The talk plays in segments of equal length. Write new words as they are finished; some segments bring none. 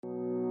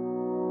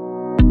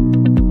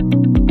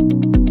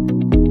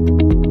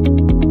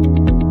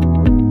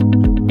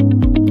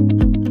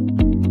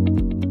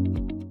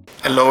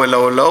Hello,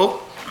 hello, hello.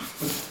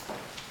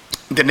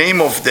 The name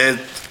of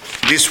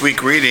this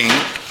week reading,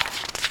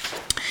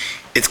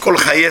 it's called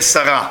Chaye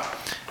Sarah.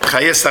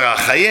 Chaye Sarah.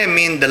 Chaye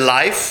means the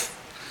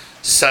life.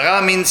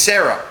 Sarah means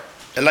Sarah,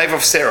 the life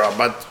of Sarah.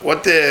 But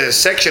what the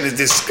section is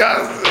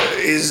discussed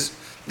is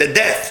the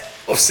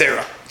death of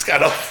Sarah. It's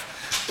kind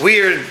of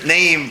weird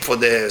name for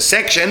the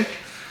section,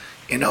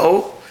 you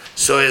know.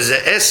 So as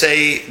an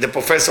essay, the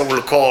professor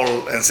will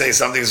call and say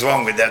something's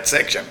wrong with that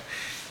section.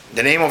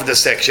 The name of the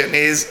section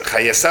is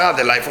Chaye Sarah,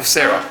 the life of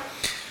Sarah.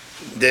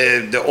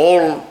 The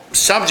whole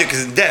subject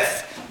is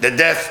death, the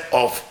death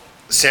of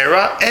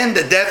Sarah and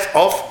the death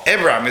of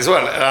Abraham as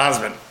well, her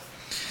husband.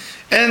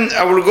 And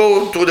I will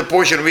go through the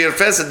portion real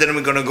fast, and then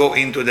we're going to go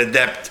into the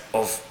depth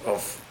of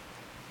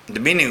the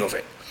meaning of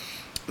it.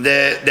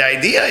 The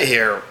idea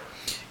here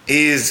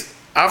is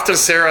after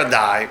Sarah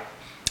died,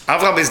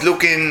 Abraham is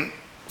looking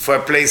for a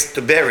place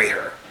to bury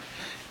her.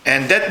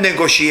 And that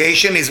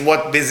negotiation is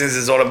what business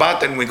is all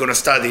about, and we're going to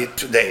study it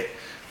today.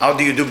 How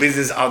do you do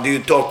business? How do you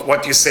talk?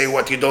 What you say,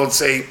 what you don't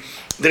say.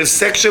 There's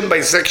section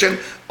by section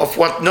of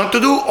what not to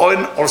do,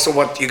 and also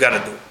what you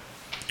got to do.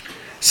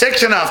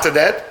 Section after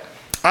that,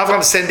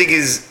 Abraham sending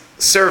his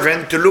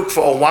servant to look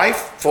for a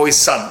wife for his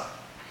son.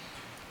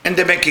 And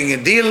they're making a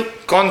deal,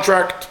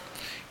 contract.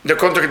 The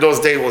contract those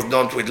days was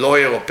not with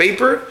lawyer or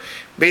paper.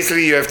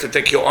 Basically, you have to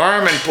take your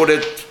arm and put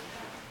it,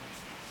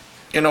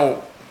 in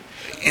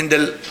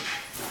the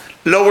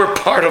lower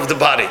part of the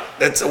body.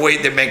 That's the way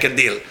they make a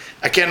deal.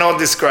 I cannot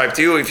describe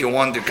to you. If you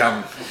want to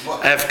come,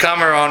 I have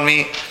camera on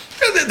me.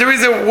 There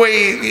is a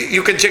way,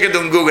 you can check it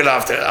on Google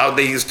after, how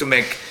they used to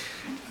make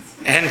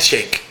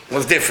handshake. It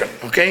was different,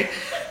 okay?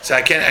 So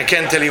I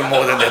can't tell you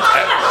more than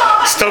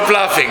that. Stop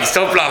laughing.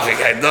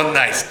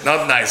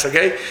 Not nice,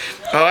 okay?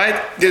 All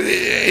right?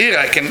 Here,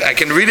 I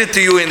can read it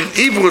to you in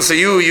Hebrew, so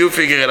you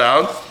figure it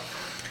out.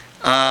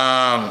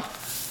 I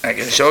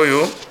can show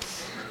you.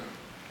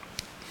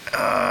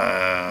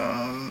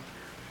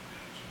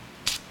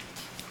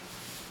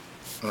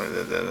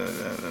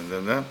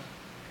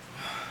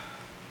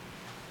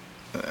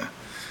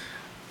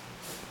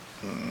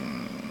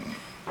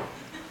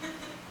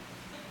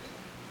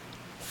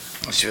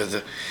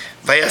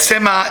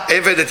 וישם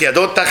העבד את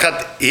ידו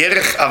תחת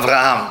ירך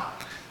אברהם.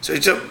 So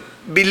it's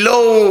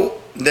below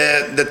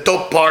the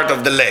top part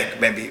of the leg,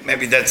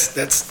 maybe that's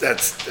the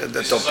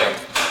top part.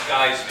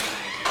 Guys,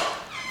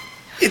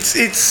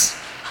 It's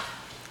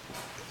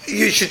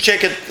you should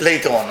check it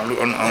later on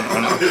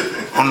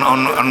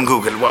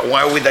Google.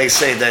 Why would I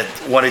say that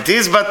what it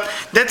is? But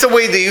that's the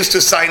way they used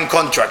to sign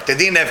contract. They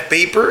didn't have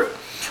paper,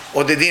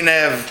 or they didn't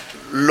have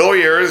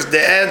lawyers. They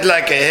had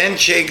like a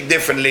handshake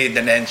differently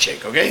than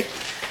handshake. Okay,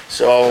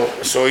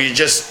 so you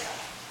just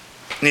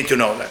need to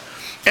know that.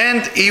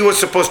 And he was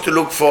supposed to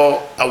look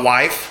for a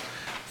wife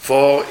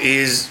for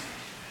his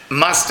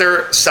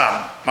master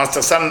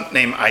son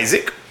named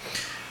Isaac,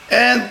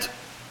 and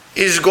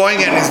he's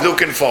going and he's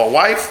looking for a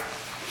wife.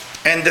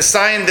 And the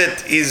sign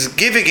that he's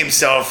giving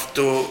himself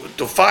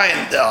to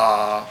find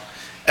a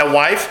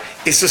wife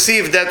is to see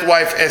if that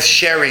wife has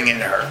sharing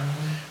in her.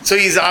 So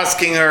he's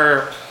asking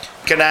her,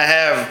 can I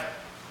have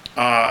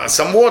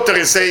some water?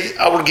 He say,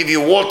 I will give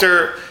you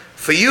water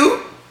for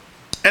you,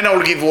 and I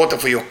will give water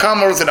for your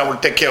camels, and I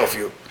will take care of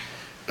you.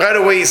 Right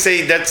away he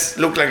say, that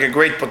looks like a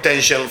great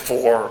potential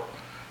for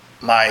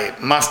my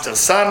master's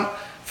son.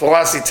 For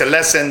us it's a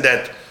lesson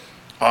that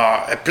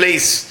a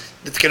place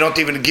that cannot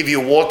even give you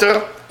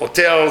water,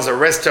 hotels, a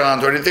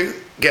restaurant, or anything,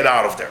 get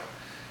out of there.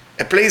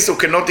 A place who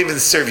cannot even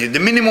serve you. The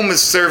minimum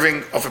is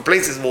serving of a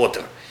place is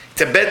water.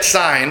 It's a bad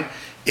sign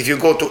if you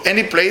go to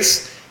any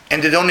place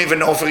and they don't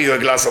even offer you a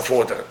glass of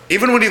water.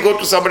 Even when you go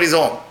to somebody's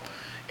home,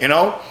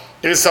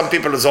 there is some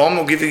people's home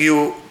who give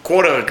you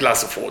quarter a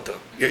glass of water.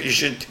 You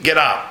should get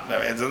out.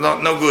 It's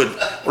no good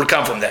will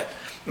come from that.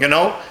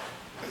 No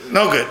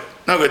good.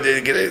 No good.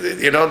 They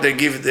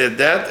give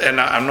that, and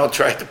I'm not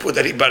trying to put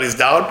anybody's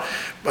down,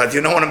 but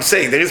you know what I'm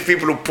saying. There is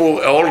people who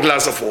pour a whole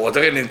glass of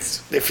water and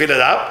they fill it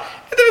up,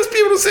 and there is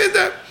people who say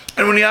that.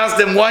 And when you ask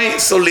them why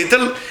so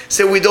little,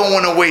 say we don't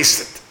want to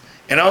waste it.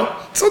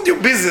 It's not your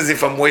business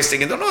if I'm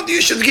wasting it. No,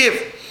 you should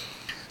give.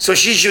 So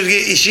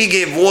she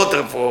gave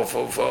water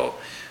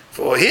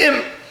for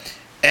him,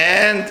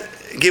 and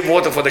give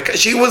water for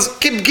she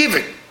keep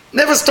giving,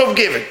 never stop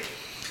giving.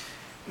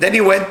 Then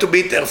he went to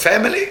meet her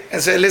family and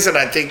said, listen,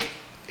 I think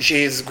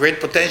she has great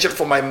potential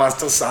for my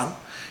master's son.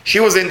 She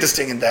was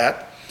interested in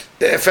that.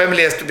 The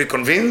family has to be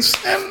convinced,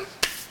 and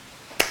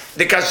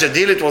they catch the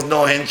deal. It was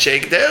no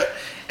handshake there.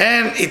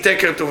 And he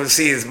take her to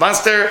see his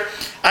master,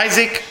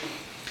 Isaac.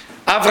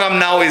 Abraham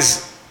now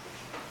is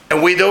a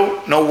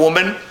widow, no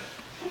woman.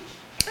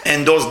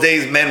 In those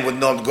days, men would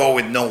not go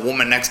with no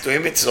woman next to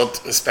him. It's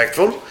not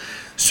respectful.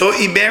 So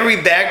he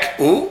married back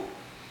who?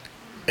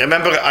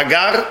 Remember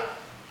Agar,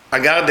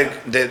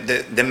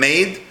 the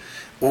maid,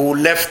 who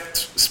left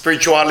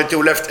spirituality,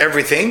 who left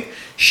everything.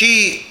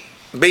 She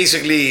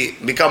basically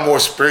become more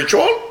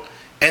spiritual,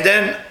 and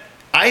then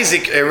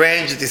Isaac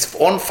arranged that his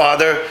own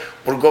father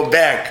will go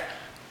back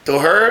to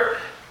her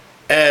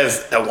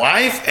as a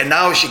wife, and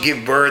now she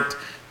gave birth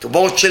to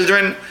both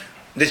children.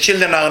 The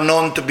children are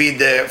known to be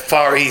the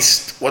Far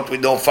East, what we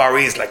know Far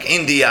East, like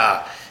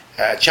India,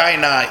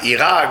 China,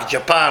 Iraq,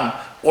 Japan.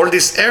 All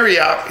this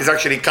area is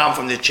actually come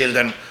from the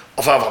children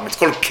of Abraham. It's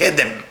called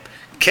Kedem.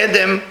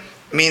 Kedem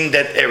means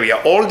that area.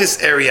 All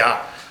this area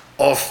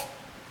of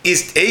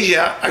East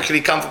Asia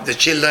actually come from the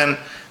children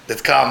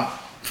that come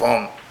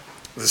from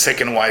the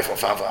second wife of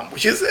Abraham,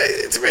 which is,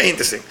 it's very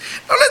interesting.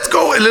 Now let's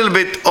go a little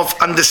bit of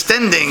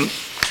understanding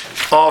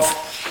of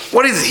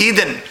what is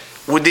hidden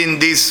within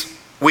this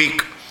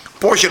week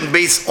portion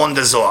based on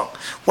the Zohar.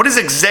 What is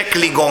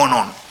exactly going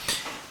on?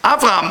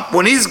 Abraham,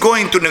 when he's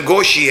going to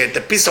negotiate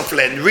a piece of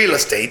land, real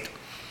estate,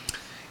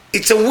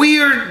 it's a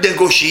weird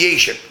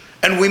negotiation.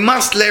 And we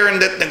must learn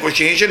that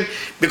negotiation,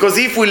 because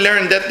if we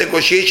learn that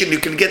negotiation, you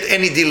can get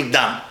any deal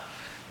done.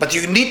 But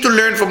you need to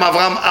learn from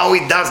Abraham how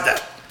he does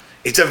that.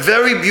 It's a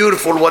very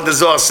beautiful what the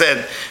Zohar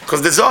said,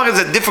 because the Zohar is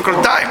a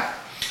difficult time.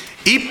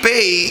 He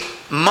pay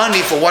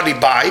money for what he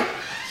buy,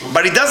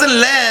 but he doesn't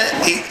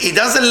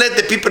let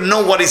the people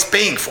know what he's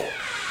paying for.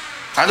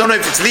 I don't know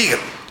if it's legal.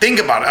 Think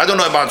about it. I don't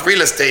know about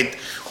real estate.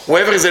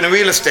 Whoever is in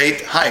real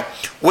estate,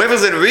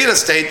 whoever's in real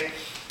estate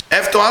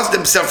have to ask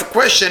themselves a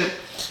question.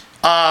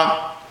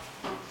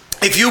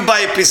 If you buy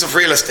a piece of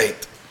real estate,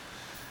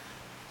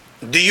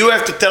 do you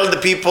have to tell the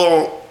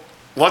people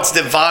what's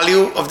the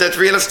value of that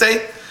real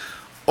estate?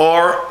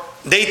 Or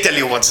they tell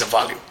you what's the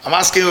value? I'm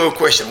asking you a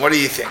question. What do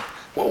you think?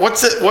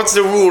 What's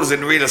the rules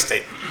in real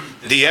estate?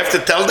 Do you have to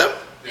tell them?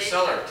 The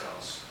seller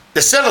tells.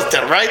 The seller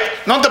tells, right?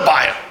 Not the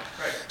buyer.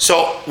 Right.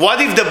 So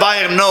what if the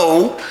buyer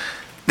know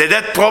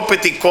that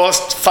property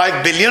cost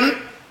 5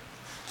 billion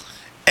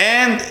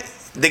and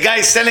the guy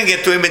is selling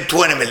it to him in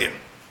 20 million?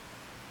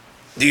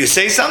 Do you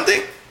say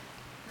something?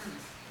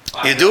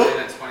 You do?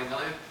 That's 20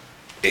 million?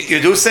 You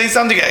do say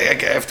something? I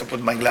have to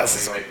put my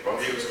glasses on.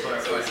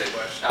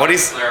 What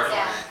is?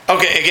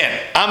 Okay, again,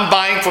 I'm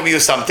buying from you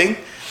something.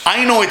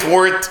 I know it's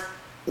worth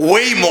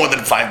way more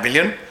than 5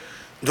 billion.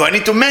 Do I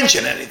need to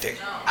mention anything?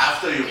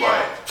 After you buy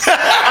it.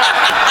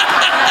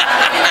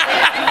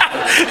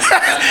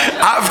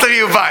 After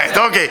you buy it,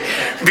 okay.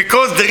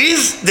 Because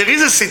there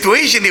is a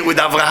situation here with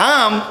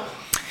Abraham.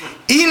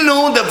 He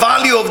knows the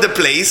value of the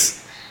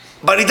place,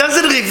 but he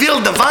doesn't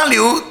reveal the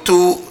value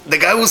to the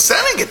guy who's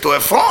selling it, to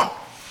Ephron.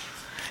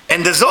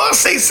 And the Zohar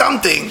says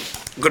something.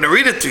 I'm going to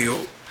read it to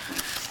you.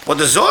 What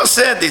the Zohar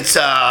said, it's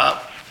a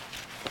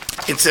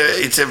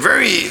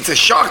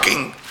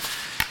shocking,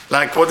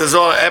 like what the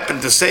Zohar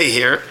happened to say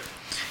here.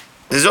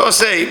 The Zohar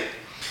say,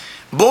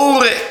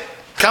 בואו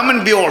come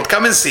and behold,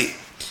 come and see.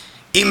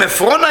 אם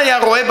עפרון היה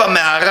רואה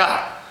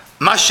במערה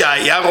מה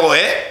שהיה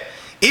רואה,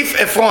 if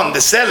Ephron,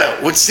 the seller,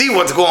 would see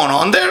what's going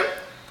on there,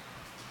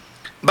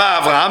 בא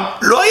אברהם,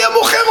 לא היה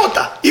מוכר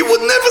אותה. He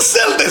would never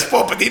sell this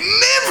property,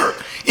 never.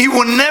 He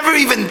would never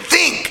even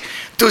think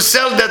to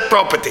sell that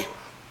property.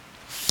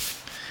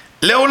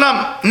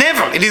 לעולם,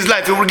 never in his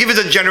life. He will give it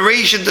a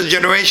generation to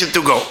generation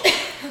to go.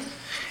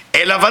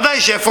 אלא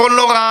ודאי שעפרון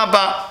לא ראה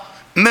בה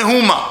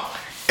מהומה.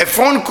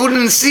 Ephron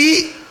couldn't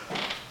see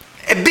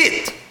a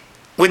bit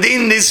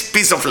within this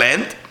piece of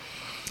land,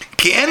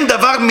 כי אין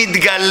דבר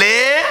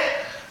מתגלה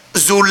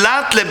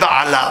זולת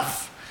לבעליו.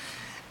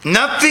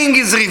 Nothing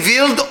is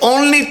revealed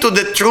only to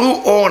the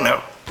true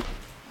owner.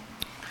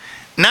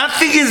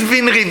 Nothing has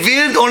been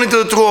revealed only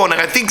to the true owner.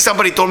 I think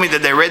somebody told me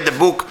that they read the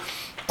book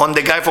on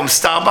the guy from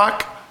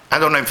Starbucks. I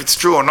don't know if it's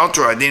true or not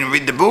true. I didn't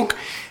read the book.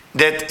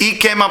 That he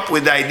came up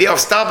with the idea of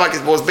Starbucks.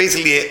 It was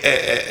basically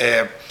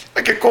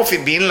like a coffee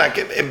bean, like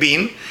a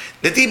bean,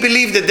 that he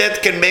believed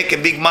that can make a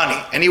big money.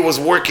 And he was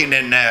working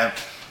in,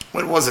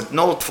 what was it,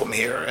 north from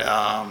here?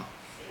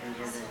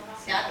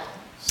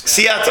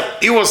 Seattle.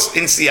 He was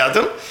in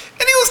Seattle.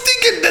 And he was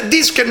thinking that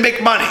this can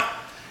make money.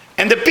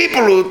 And the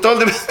people who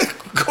told him,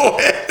 go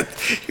ahead,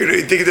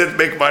 you think that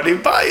make money,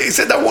 buy. He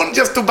said, I want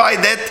just to buy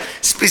that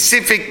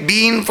specific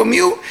bean from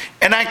you,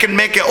 and I can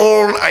make a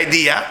whole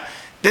idea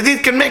that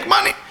it can make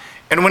money.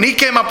 And when he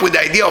came up with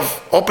the idea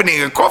of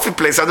opening a coffee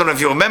place, I don't know if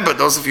you remember,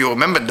 those of you who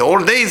remember the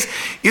old days,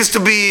 used to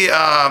be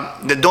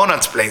the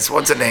donuts place.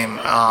 What's the name?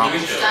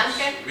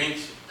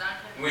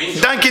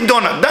 Dunkin'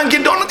 Donut.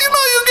 Dunkin' Donut, you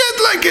know, you get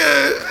like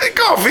a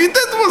coffee.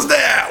 That was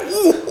there.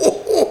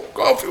 Ooh,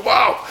 coffee,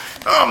 wow.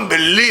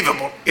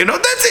 Unbelievable. You know,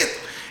 that's it.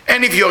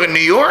 And if you're in New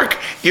York,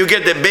 you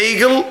get a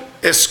bagel,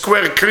 a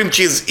square cream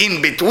cheese in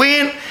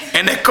between,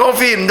 and a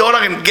coffee and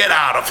dollar and get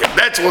out of it.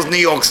 That was New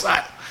York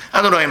style.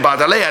 I don't know in Bad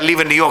LA, I live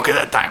in New York at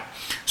that time.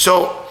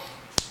 So,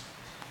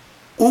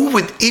 who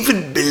would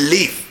even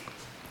believe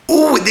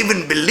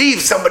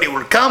somebody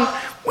will come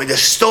with a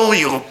store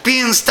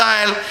European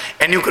style,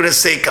 and you're going to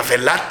say cafe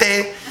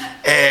latte,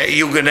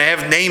 you're going to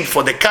have name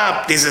for the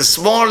cup, this is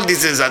small,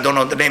 this is, I don't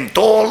know the name,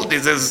 tall,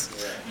 this is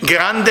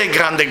grande,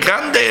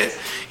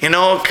 you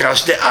know,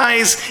 crush the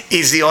ice,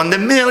 easy on the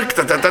milk,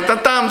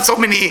 so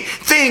many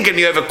things, and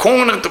you have a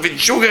corner to put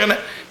sugar in it.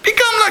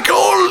 Become like a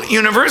whole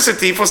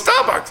university for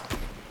Starbucks.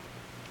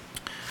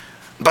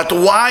 But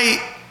why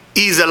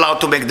he is allowed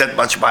to make that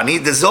much money.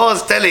 The Zohar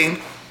is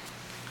telling,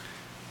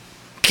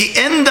 כי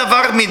אין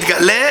דבר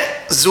מתגלה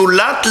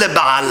זולת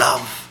לבעליו.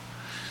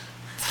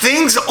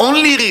 Things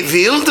only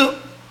revealed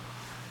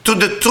to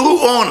the true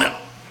owner.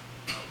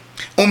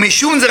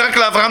 ומשום זה רק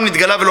לאברהם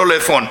נתגלה ולא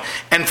לעפרון.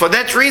 And for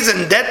that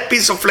reason, that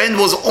piece of land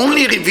was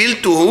only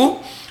revealed to who?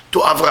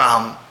 To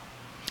Abraham.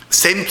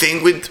 Same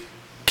thing with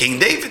King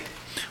David.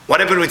 What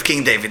happened with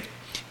King David?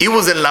 He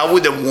was in love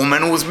with a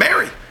woman who was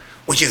married,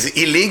 which is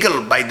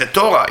illegal by the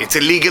Torah. It's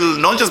illegal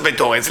not just by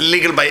Torah, it's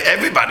illegal by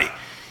everybody.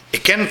 You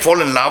can't fall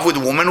in love with a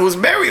woman who's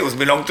married, who's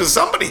belonged to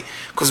somebody.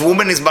 Because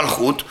woman is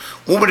malchut,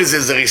 woman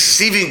is a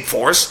receiving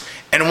force,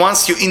 and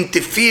once you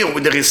interfere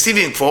with the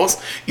receiving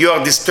force, you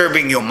are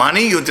disturbing your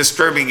money, you're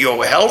disturbing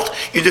your health,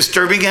 you're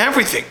disturbing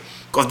everything.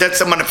 Because that's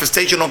a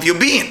manifestation of your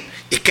being.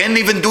 You can't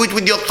even do it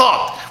with your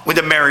thought, with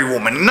a married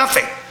woman,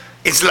 nothing.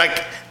 It's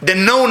like the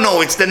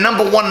no-no, it's the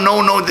number one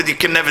no-no that you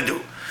can never do.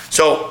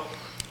 So,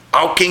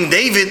 our King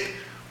David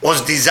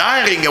was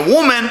desiring a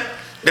woman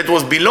that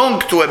was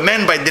belonged to a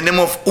man by the name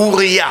of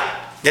Uriah.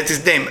 That's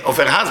his name, of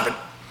her husband.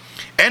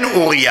 And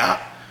Uriah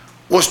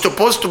was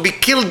supposed to be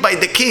killed by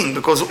the king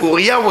because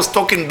Uriah was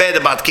talking bad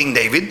about King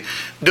David.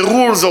 The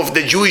rules of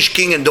the Jewish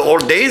king in the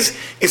old days,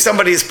 if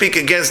somebody speaks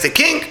against the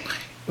king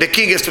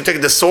has to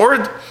take the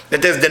sword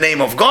that has the name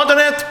of God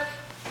on it,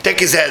 take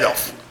his head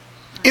off.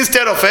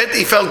 Instead of it,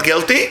 he felt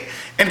guilty,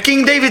 and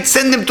King David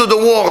sent him to the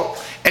war.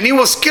 And he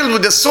was killed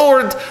with the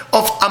sword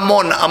of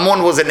Ammon.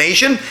 Ammon was a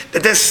nation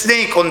that has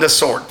snake on the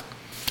sword.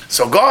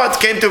 So God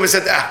came to him and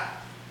said,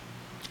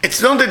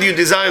 it's not that you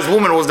desire this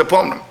woman was the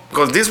problem,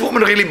 because this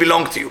woman really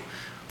belonged to you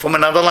from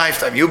another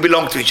lifetime. You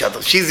belong to each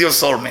other. She's your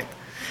soulmate.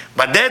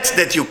 But that's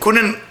that you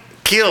couldn't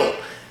kill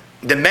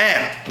the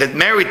man that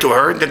married to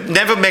her, that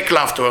never make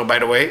love to her, by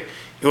the way.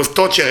 He was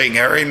torturing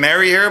her. He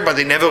married her, but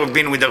he never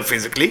been with her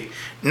physically.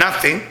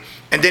 Nothing.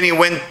 And then he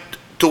went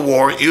to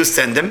war. You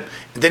send him.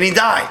 And then he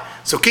died.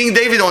 So King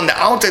David on the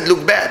outside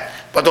looked bad.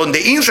 But on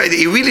the inside,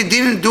 he really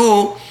didn't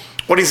do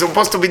what he's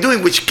supposed to be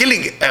doing, which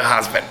killing her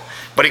husband.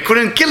 But he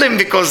couldn't kill him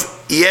because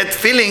he had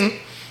feeling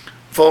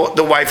for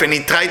the wife, and he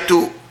tried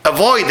to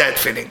avoid that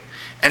feeling.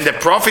 And the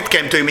prophet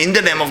came to him in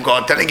the name of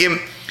God, telling him,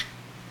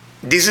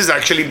 this is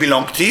actually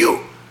belong to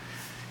you.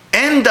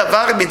 אין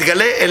דבר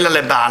מתגלה אלא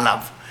לבעליו.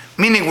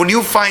 Meaning, when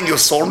you find your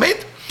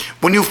soulmate,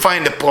 when you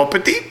find the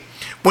property,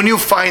 when you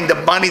find the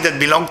money that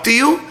belongs to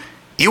you,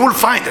 you will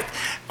find it.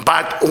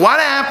 But what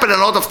happened a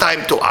lot of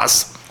time to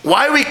us,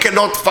 why we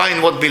cannot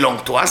find what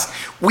belongs to us,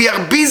 we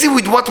are busy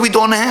with what we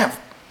don't have.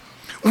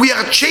 We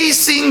are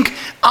chasing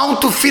how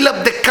to fill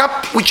up the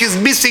cup which is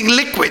missing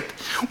liquid.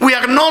 We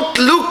are not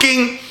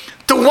looking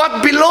to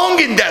what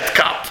belongs in that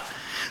cup.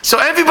 So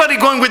everybody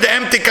going with the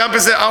empty cup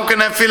and say, how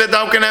can I fill it,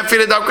 how can I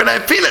fill it, how can I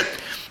fill it?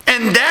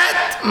 And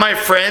that, my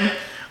friend,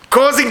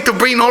 causing to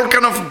bring all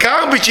kind of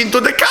garbage into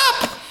the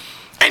cup.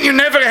 And you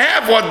never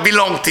have what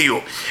belongs to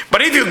you.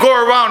 But if you go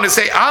around and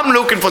say, I'm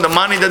looking for the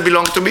money that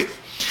belongs to me,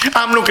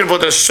 I'm looking for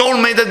the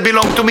soulmate that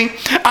belongs to me,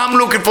 I'm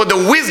looking for the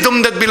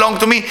wisdom that belongs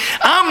to me,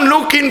 I'm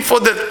looking for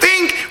the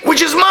thing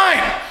which is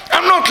mine.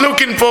 I'm not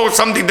looking for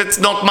something that's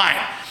not mine.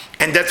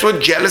 And that's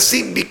what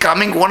jealousy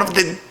becoming one of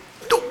the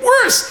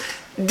worst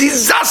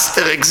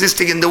disaster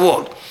existing in the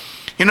world.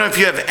 You know, if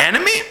you have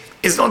enemy,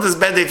 it's not as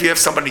bad if you have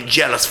somebody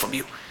jealous from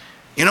you.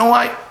 You know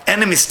why?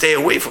 Enemies stay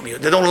away from you.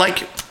 They don't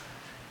like you.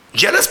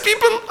 Jealous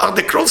people are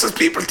the closest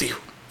people to you.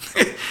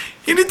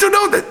 You need to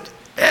know that.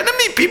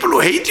 Enemy, people who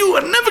hate you,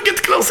 will never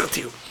get closer to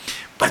you.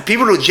 But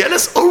people who are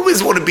jealous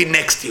always want to be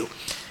next to you.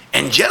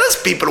 And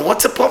jealous people,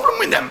 what's the problem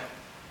with them?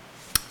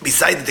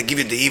 Besides they give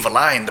you the evil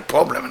eye and the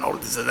problem and all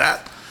this and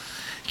that.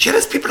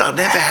 Jealous people are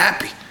never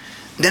happy.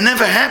 They're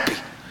never happy.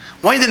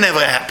 Why they're never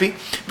happy?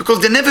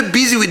 Because they're never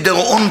busy with their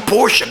own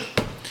portion.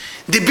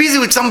 They're busy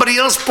with somebody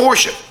else's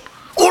portion.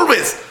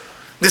 Always.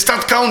 They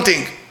start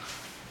counting.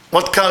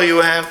 What car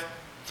you have?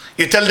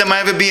 You tell them I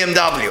have a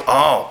BMW.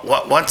 Oh,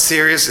 what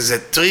series? Is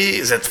it 3?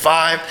 Is it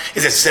 5?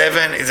 Is it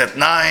 7? Is it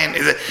 9?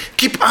 Is it...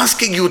 Keep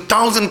asking you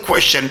 1,000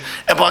 questions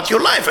about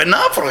your life.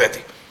 Enough already.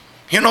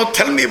 You know,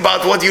 tell me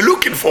about what you're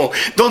looking for.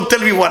 Don't tell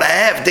me what I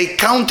have. They're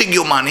counting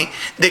your money.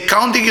 They're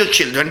counting your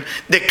children.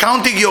 They're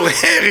counting your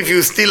hair if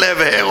you still have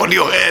hair on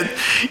your head.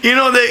 You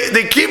know,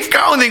 they keep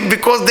counting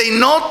because they're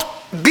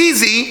not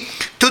busy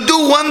to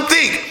do one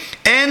thing.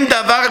 אין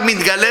דבר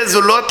מתגלה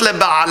זולות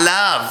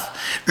לבעליו.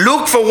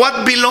 Look for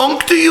what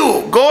belongs to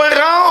you. Go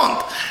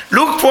around.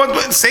 Look for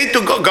what, say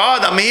to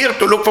God, I'm here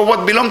to look for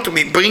what belongs to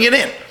me. Bring it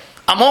in.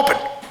 I'm open.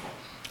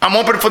 I'm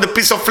open for the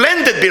piece of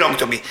land that belongs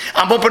to me.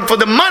 I'm open for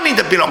the money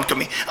that belongs to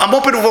me. I'm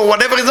open for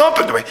whatever is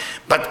open to me.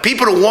 But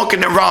people are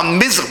walking around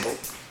miserable.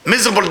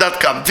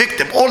 Miserable.com,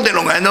 victim, all day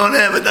long. I don't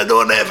have it, I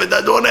don't have it,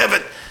 I don't have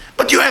it.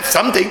 But you have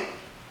something.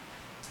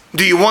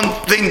 Do you want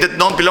things that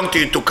don't belong to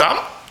you to come?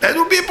 That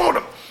would be a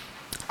problem.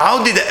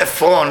 How did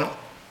Ephron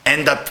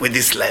end up with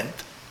this land?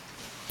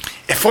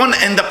 Ephron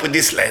end up with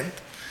this land,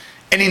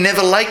 and he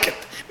never liked it.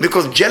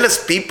 Because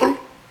jealous people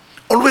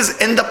always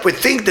end up with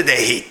things that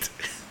they hate.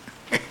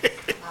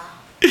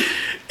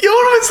 You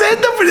always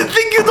end up with a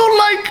thing you don't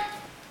like.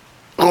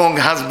 Wrong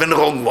husband,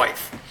 wrong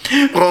wife.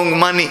 wrong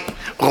money,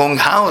 wrong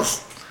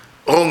house,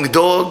 wrong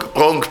dog,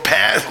 wrong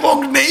path,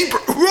 wrong neighbor,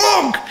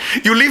 wrong.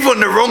 You live on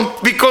the wrong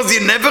because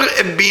you never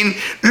have been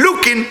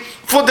looking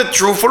for the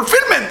true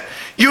fulfillment.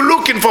 You're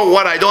looking for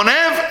what I don't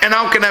have and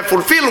how can I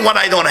fulfill what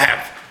I don't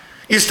have.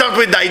 You start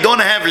with the I don't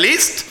have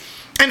list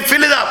and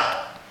fill it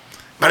up.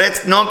 But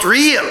it's not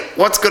real.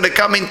 What's going to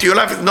come into your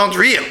life is not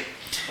real.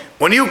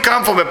 When you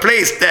come from a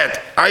place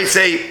that I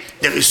say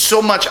there is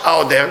so much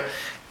out there,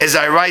 as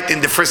I write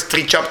in the first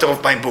 3 chapters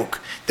of my book,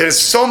 there is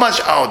so much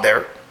out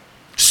there,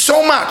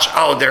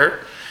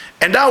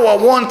 and now I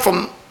want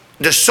from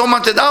the so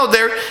much that out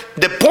there,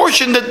 the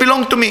portion that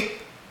belongs to me.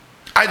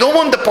 I don't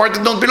want the part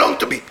that don't belong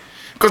to me,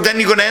 because then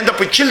you're going to end up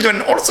with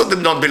children also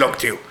that don't belong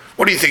to you.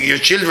 What do you think? Your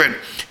children,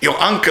 your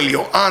uncle,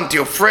 your aunt,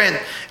 your friend,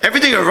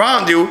 everything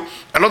around you,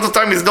 a lot of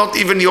time is not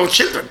even your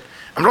children.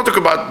 I'm not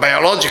talking about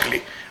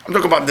biologically. I'm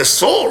talking about the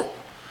soul.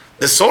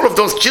 The soul of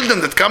those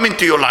children that come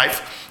into your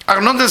life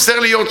are not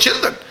necessarily your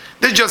children.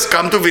 They just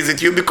come to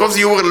visit you because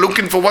you were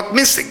looking for what's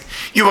missing.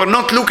 You are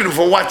not looking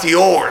for what's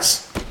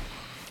yours.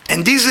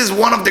 And this is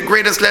one of the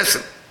greatest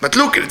lessons. But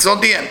look, it's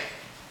not the end.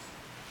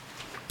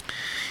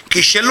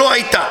 כי שלא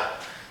הייתה,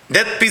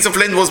 that piece of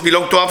land was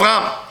belonged to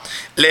Abraham.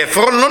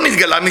 לעפרון לא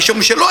נתגלה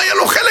משום שלא היה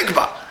לו חלק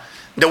בה.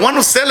 The one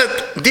who sell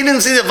it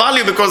didn't see the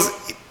value because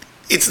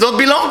it's not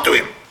belong to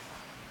him.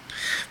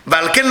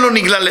 ועל כן לא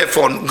נגלה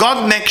לעפרון.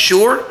 God makes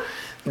sure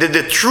that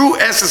the true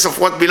essence of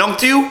what belongs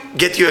to you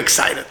get you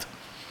excited.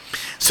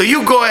 So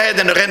you go ahead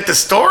and rent a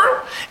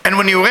store, and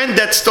when you rent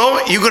that store,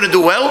 you're going to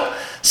do well.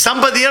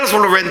 Somebody else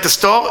will rent the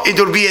store, it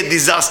will be a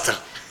disaster.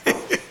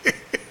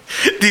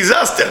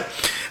 Disaster.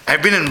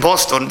 I've been in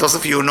Boston. Those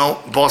of you who know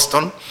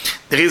Boston,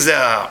 there is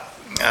a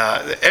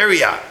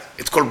area,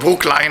 it's called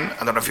Brookline.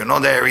 I don't know if you know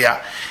the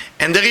area.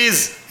 And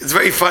it's a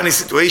very funny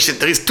situation.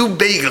 There is 2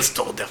 bagel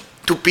stores there.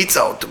 2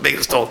 pizza or 2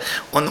 bagel stores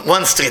on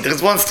one street. There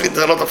is one street,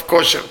 there's a lot of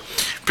kosher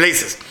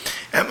places.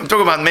 I'm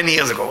talking about many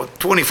years ago,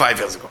 25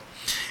 years ago.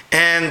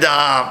 And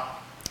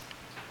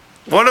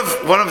one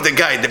of the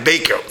guy, the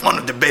baker, one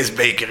of the best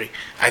bakery,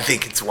 I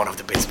think it's one of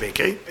the best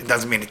bakery. It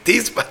doesn't mean it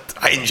is, but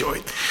I enjoy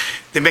it.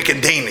 They make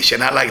it Danish,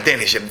 and I like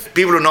Danish. And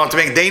people who know how to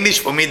make Danish,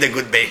 for me, they're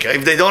good baker.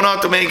 If they don't know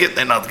how to make it,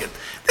 they're not good.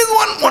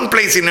 There's one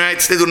place in the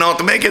United States who know how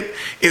to make it,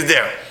 is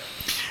there.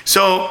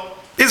 So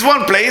there's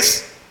one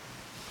place.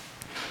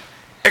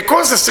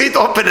 Across the street,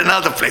 opened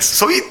another place.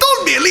 So he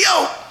told me,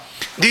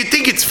 Eliyahu, do you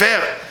think it's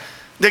fair?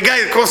 The guy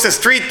across the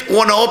street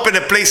want to open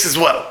a place as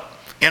well.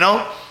 You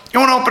know? You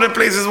want to open a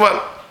place as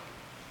well.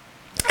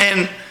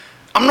 And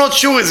I'm not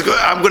sure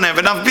I'm going to have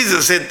enough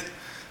business.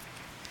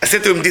 I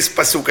said to him this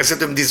pasuk, I said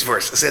to him this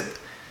verse. I said,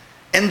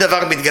 אין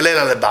דבר מתגלה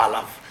אלא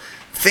לבעליו.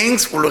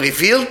 Things will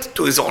reveal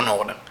to his own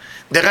owner.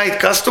 The right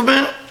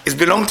customer is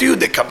belong to you,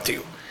 they come to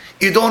you.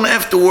 You don't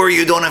have to worry,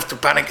 you don't have to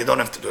panic, you don't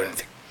have to do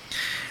anything.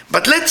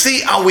 But let's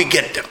see how we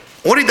get there.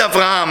 What did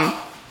Abraham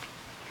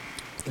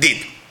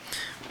did?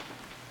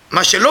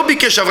 מה שלא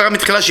ביקש אברהם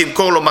מתחילה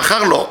שימכור לו,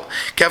 מכר לו,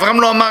 כי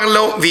אברהם לא אמר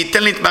לו,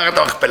 וייתן לי את מערת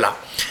המכפלה.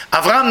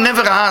 Abraham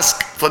never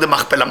asked for the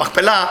מכפלה.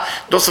 מכפלה,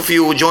 those of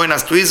you who join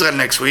us to Israel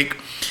next week,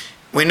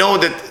 we know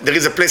that there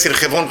is a place in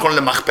Hebron called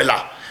the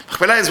מכפלה.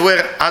 מכפלה is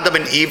where Adam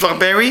and Eve are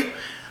buried,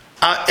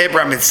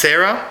 Abraham and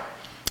Sarah,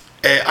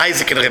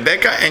 Isaac and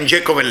Rebecca, and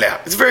Jacob and Leah.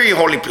 It's a very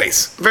holy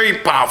place, very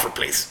powerful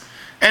place.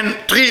 And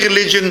 3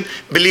 religions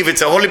believe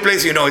it's a holy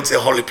place, you know it's a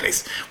holy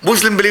place.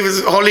 Muslim believe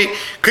it's holy,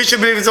 Christian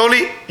believe it's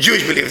holy,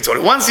 Jewish believe it's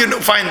holy. Once you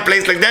find a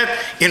place like that,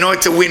 you know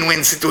it's a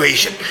win-win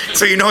situation.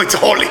 So you know it's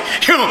holy.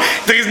 You know,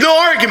 there is no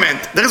argument.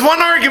 There is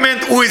one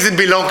argument, who is it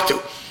belong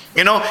to?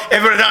 You know,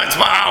 everybody, no, it's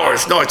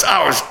ours. No, it's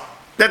ours.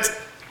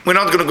 We're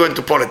not going to go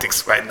into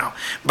politics right now.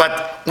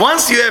 But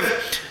once you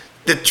have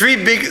the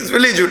 3 big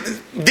religions,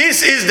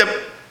 this is the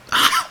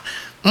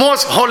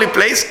most holy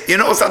place, you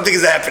know something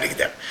is happening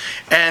there.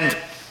 And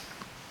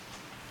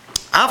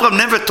Abraham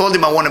never told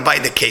him, I want to buy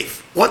the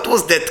cave. What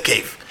was that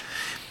cave?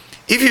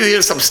 If you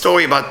hear some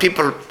story about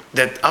people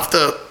that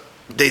after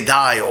they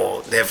die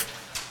or they have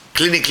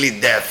clinically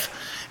death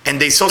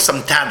and they saw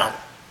some tunnel,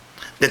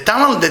 the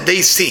tunnel that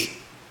they see,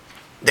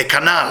 the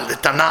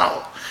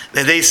tunnel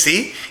that they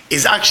see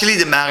is actually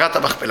the Ma'arat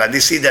HaMachpelah. They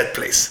see that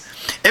place.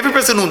 Every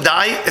person who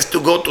dies has to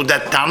go to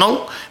that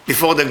tunnel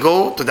before they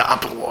go to the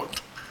upper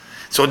world.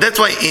 So that's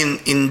why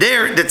in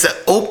there, that's an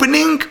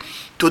opening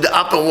to the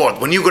upper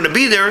world. When you're going to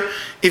be there,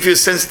 if you're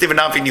sensitive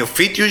enough in your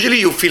feet, usually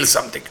you feel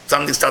something.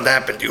 Something starts to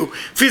happen to you,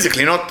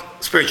 physically,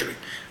 not spiritually.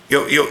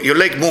 Your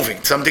leg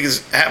moving, something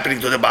is happening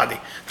to the body.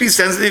 Please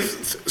sensitive,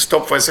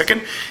 stop for a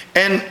second.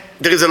 And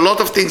there is a lot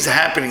of things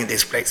happening in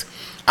this place.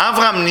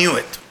 Abraham knew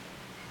it.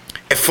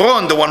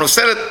 Ephron, the one who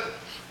said it,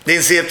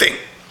 didn't see a thing.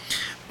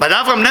 But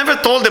Abraham never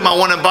told him, I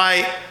want to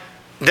buy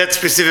that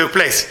specific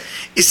place.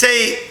 He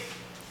said,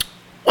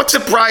 what's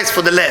the price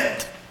for the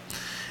land?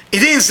 He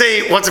didn't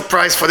say, what's the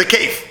price for the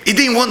cave? He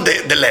didn't want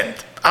the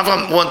land.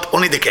 Abraham want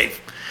only the cave.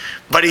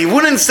 But he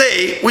wouldn't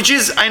say, which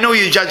is, I know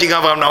you're judging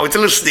Abraham now, it's a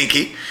little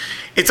sneaky.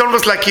 It's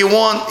almost like you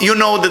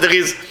know that there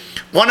is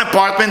one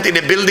apartment in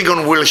a building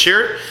on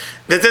Wilshire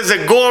that has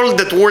a gold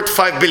that's worth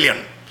 5 billion.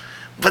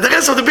 But the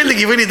rest of the building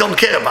you really don't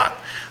care about.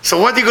 So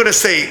what are you going to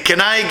say?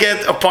 Can I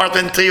get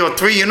apartment 3 or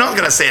 3? You're not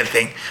going to say a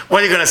thing.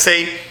 What are you going to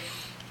say?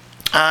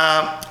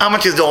 How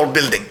much is the whole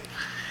building?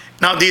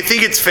 Now, do you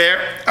think it's fair?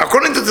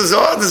 According to the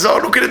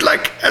Zohar look at it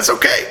like, that's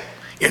okay.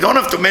 You don't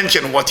have to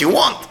mention what you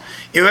want.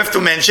 You have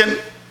to mention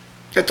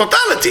the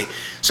totality.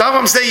 So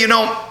Avram say,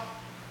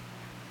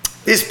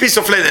 this piece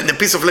of land, and the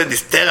piece of land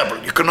is terrible.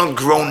 You cannot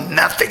grow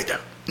nothing there.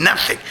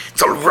 Nothing.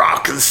 It's all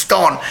rock and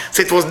stone.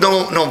 So it was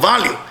no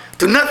value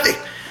to nothing.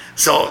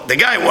 So the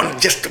guy wanted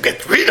just to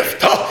get rid of it.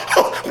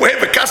 Oh, we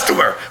have a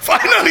customer.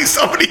 Finally,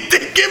 somebody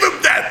did give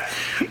him that.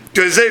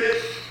 So he said,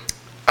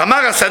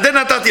 Amar השדה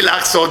נתתי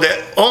לך, so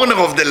the owner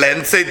of the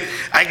land said,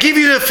 I give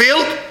you the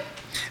field,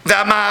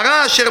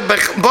 והמערה אשר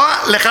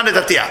בא לך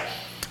נתתיה.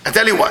 I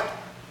tell you what,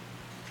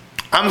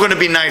 I'm going to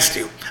be nice to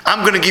you.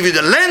 I'm going to give you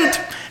the land,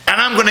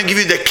 and I'm going to give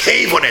you the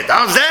cave on it.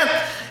 How's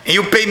that? And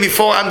you pay me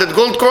 400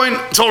 gold coin,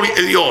 it's all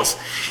yours.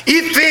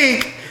 You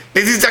think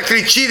this is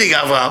actually cheating,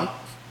 Abraham.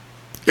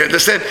 You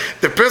understand?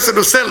 The person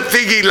who sells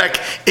thinking like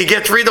he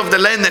gets rid of the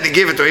land and he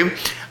gave it to him.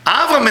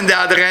 Avram, on the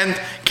other hand,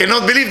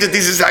 cannot believe that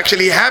this is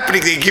actually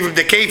happening. They give him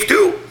the cave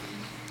too.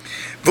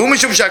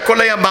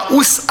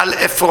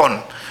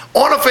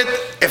 All of it,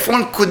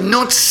 Ephron could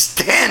not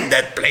stand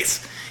that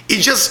place.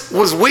 He just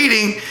was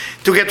waiting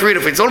to get rid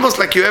of it. It's almost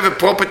like you have a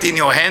property in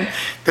your hand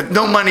that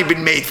no money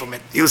been made from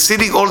it. You're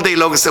sitting all day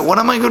long and say, what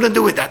am I going to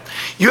do with that?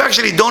 You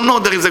actually don't know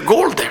there is a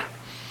gold there.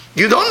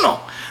 You don't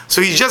know.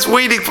 So he's just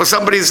waiting for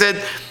somebody who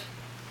said,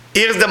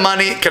 here's the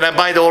money, can I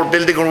buy the whole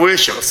building on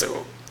Wilshire?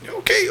 So,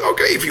 okay,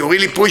 if you're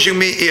really pushing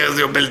me, here's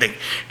your building.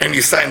 And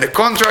you sign the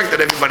contract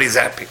and everybody's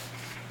happy.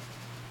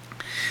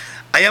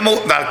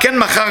 ועל כן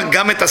מכר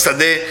גם את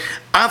השדה,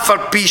 אף על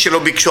פי שלא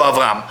ביקשו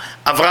אברהם.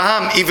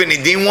 Abraham, even he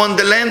didn't want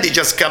the land, he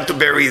just come to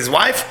bury his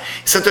wife.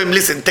 He said to him,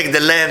 listen, take the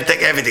land,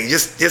 take everything,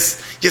 just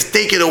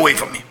take it away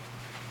from me.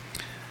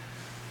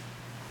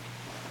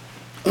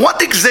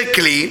 What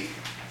exactly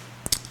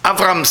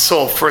Abraham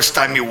saw first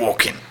time he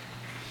walked in?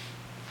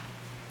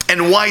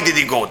 And why did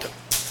he go there?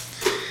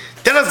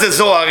 Tell us the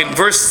Zohar in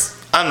verse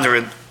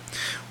 100.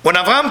 When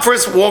Abraham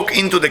first walked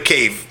into the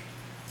cave,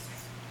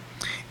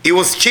 he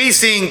was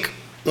chasing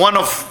one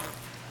of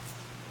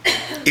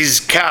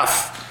his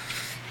calf,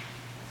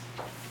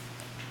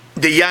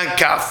 the young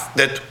calf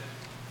that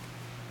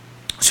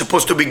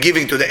supposed to be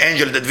giving to the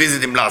angel that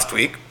visited him last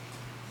week.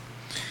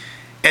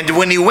 And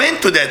when he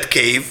went to that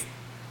cave,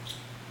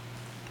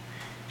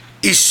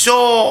 he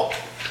saw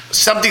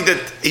something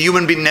that a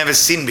human being never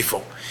seen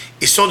before.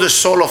 He saw the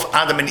soul of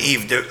Adam and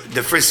Eve,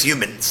 the first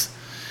humans.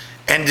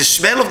 And the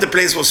smell of the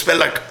place will smell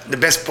like the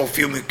best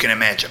perfume you can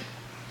imagine.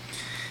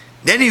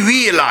 Then he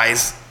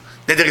realized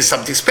that there is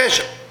something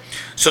special.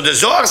 So the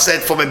Zohar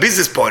said, from a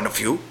business point of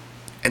view,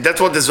 and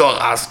that's what the Zohar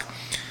asked,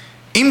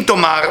 Im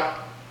Tomar,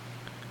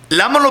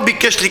 lama lo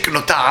bikesh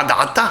liknota ad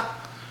ata?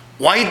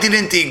 Why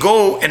didn't he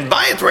go and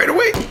buy it right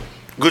away?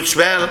 Good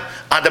smell,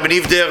 Adam and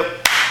Eve there,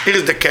 here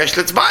is the cash,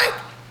 let's buy it.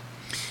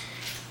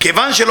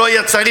 כיוון שלא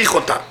היה צריך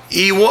אותה,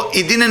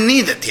 he didn't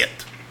need it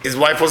yet. His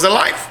wife was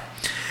alive.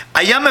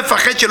 היה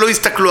מפחד שלא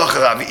יסתכלו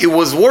אחריו. He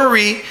was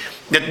worried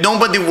that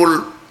nobody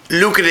will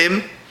look at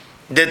him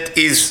that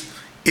is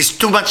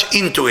too much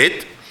into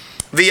it,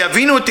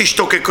 ויבינו את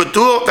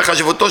השתוקקותו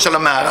וחשיבותו של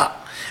המערה.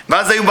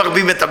 ואז היו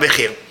מרבים את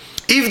המחיר.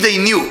 If they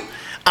knew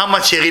how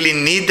much they really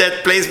need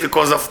that place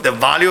because of the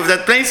value of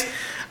that place,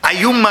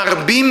 היו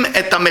מרבים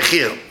את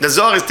המחיר. The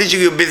Zohar is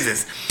teaching you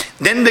business.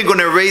 Then they're going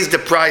to raise the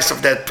price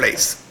of that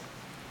place.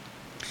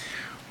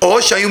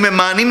 או שהיו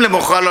ממאנים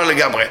למוכרה לו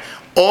לגמרי.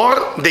 Or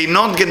they're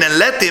not going to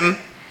let him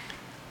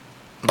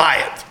buy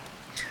it.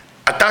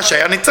 אתה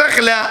שהיה נצטרך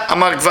אליה,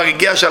 אמר כבר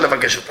הגיע השעה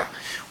לבקש אותה.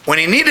 When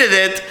he needed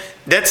it,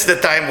 that's the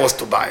time was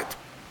to buy it.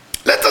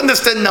 Let's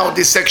understand now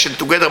this section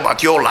together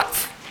about your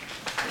life.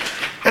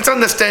 Let's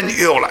understand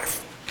your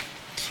life.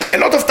 A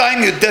lot of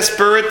time you're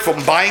desperate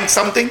from buying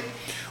something,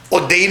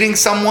 or dating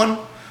someone,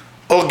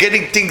 or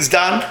getting things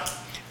done.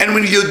 And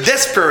when you're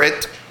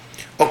desperate,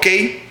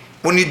 okay,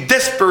 when you're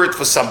desperate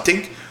for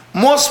something,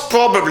 most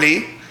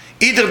probably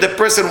either the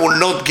person will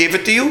not give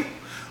it to you,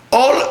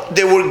 or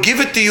they will give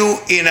it to you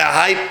in a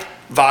high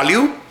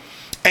value,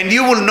 and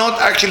you will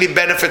not actually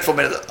benefit from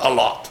it a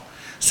lot.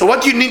 So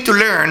what you need to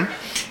learn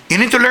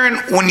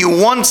when you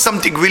want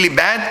something really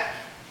bad,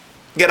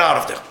 get out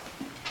of there.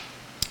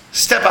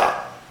 Step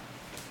out.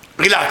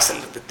 Relax a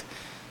little bit.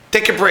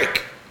 Take a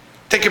break.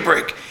 Take a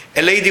break.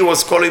 A lady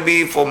was calling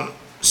me from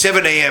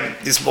 7 a.m.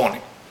 this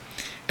morning.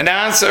 And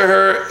I answered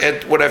her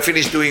at when I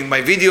finished doing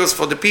my videos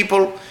for the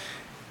people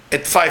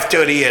at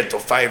 5:38 or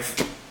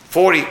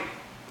 5:40.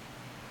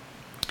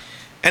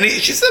 And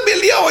she said,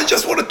 Eliyahu, I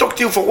just want to talk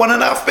to you for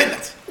 1.5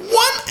 minutes.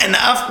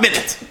 1.5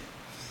 minutes.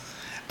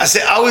 I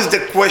said, how is the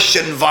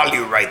question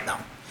value right now?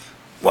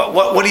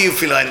 What do you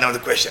feel right now, the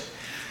question?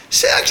 She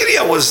said, actually,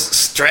 I was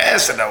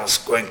stressed and I was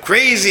going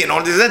crazy and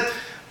all this and that,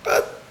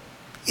 but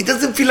it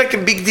doesn't feel like a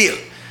big deal.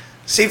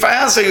 See, if I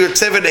answer you at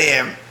 7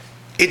 a.m.,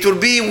 it will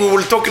be, we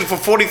were talking for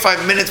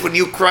 45 minutes when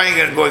you're crying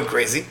and going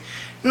crazy.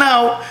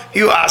 Now,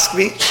 you ask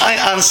me,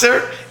 I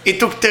answer, it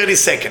took 30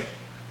 seconds.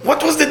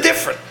 What was the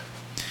difference?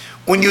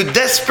 When you're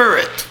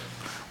desperate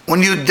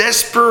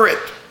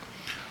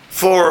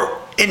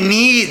for a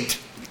need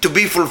to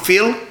be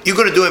fulfilled, you're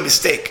going to do a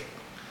mistake.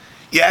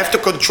 You have to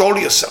control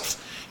yourself.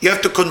 You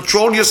have to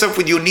control yourself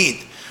with your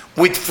need,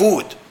 with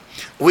food,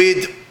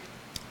 with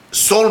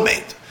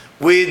soulmate,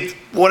 with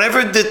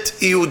whatever that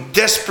you're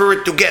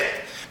desperate to get.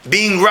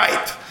 Being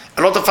right.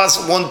 A lot of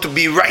us want to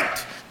be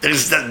right. There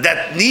is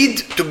that need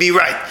to be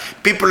right.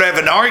 People have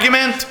an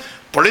argument,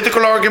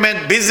 political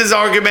argument, business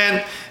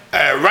argument,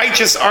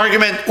 righteous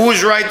argument,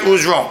 who's right,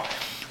 who's wrong.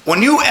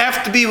 When you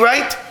have to be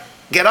right,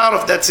 get out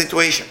of that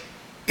situation.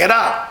 Get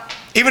out.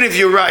 Even if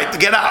you're right,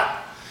 get out.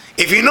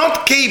 If you're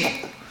not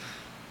capable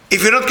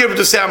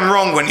to say I'm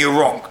wrong when you're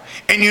wrong,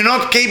 and you're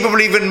not capable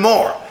even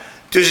more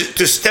to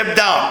step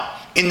down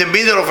in the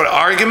middle of an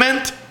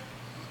argument,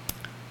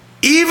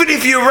 even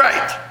if you're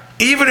right,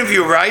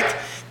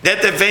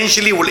 that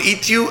eventually will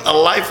eat you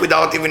alive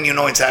without even you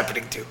know it's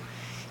happening to you.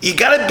 You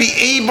gotta be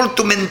able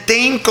to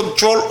maintain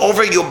control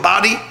over your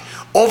body,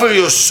 over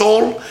your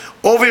soul,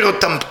 over your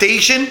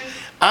temptation.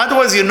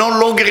 Otherwise, you're no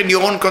longer in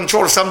your own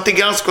control.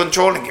 Something else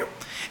controlling you.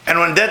 And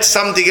when that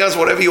something else,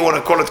 whatever you want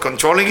to call it,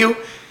 controlling you,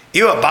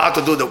 you're about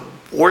to do the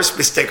worst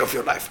mistake of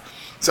your life.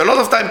 So a lot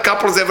of time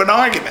couples have an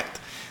argument.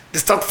 They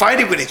start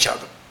fighting with each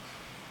other.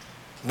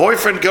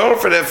 Boyfriend,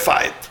 girlfriend have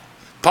fight.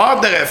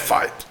 Partner have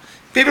fight.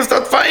 People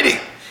start fighting.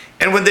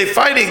 And when they're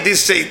fighting,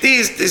 this say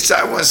this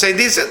side want to say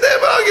this, and they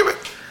have an argument.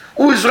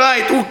 Who's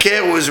right? Who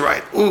cares who is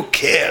right? Who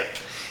cares?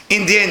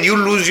 In the end, you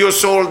lose your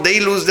soul, they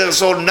lose their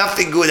soul,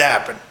 nothing good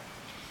happen.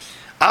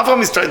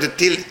 Avram is trying to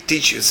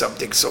teach you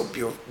something so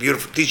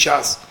beautiful, teach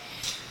us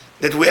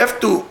that we have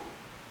to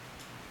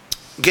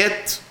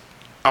get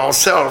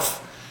ourselves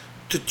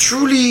to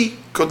truly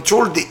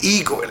control the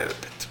ego a little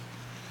bit,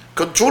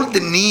 control the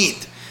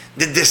need,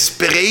 the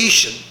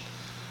desperation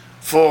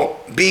for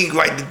being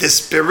right, the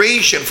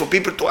desperation for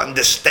people to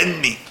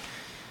understand me.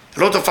 A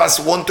lot of us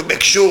want to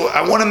make sure,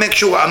 I want to make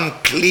sure I'm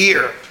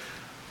clear.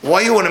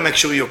 Why you want to make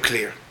sure you're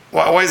clear?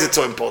 Why is it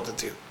so important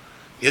to you?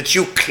 That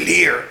you're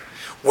clear.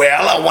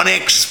 Well, I want to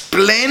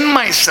explain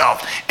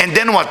myself. And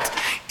then what?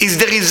 Is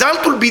the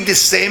result will be the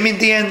same in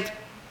the end?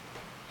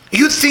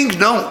 You think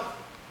no.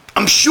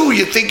 I'm sure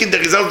you're thinking the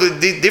result will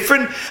be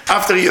different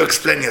after you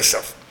explain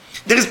yourself.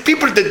 There is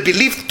people that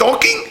believe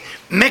talking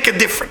make a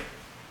difference.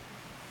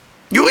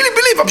 You really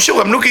believe, I'm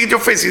sure. I'm looking at your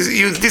face.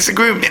 You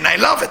disagree with me, and I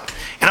love it.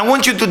 And I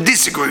want you to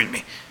disagree with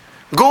me.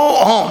 Go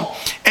home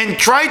and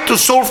try to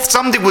solve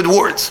something with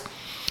words.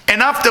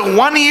 And after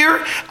 1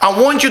 year,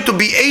 I want you to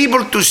be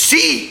able to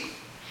see.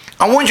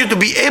 I want you to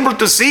be able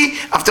to see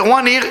after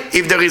 1 year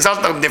if the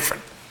results are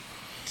different.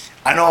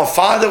 I know a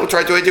father who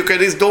tried to educate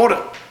his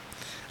daughter.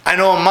 I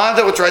know a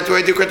mother who tried to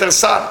educate her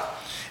son.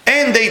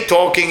 And they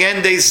talking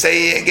and they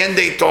saying and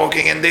they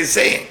talking and they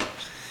saying.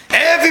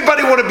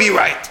 Everybody want to be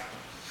right.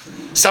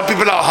 Some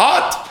people are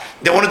hot,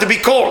 they want it to be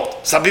cold.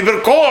 Some people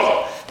are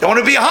cold, they want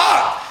to be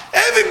hot.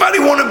 Everybody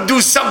want to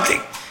do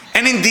something.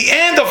 And in the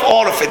end of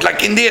all of it,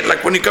 like in the end,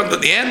 like when you come to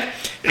the end,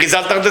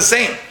 results are the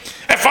same.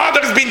 A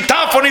father has been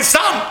tough on his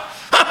son.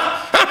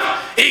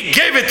 He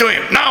gave it to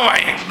him. Now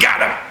I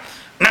got him.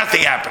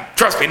 Nothing happened.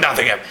 Trust me,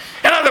 nothing happened.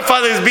 Another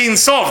father is being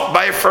soft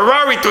by a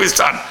Ferrari to his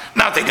son.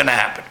 Nothing gonna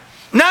happen.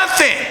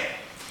 Nothing.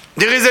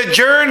 There is a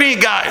journey,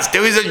 guys.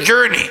 There is a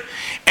journey.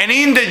 And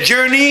in the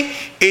journey,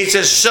 it's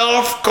a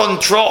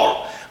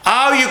self-control.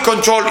 How you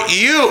control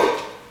you.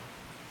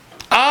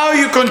 How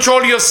you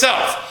control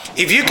yourself.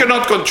 If you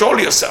cannot control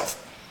yourself,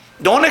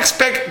 don't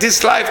expect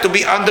this life to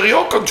be under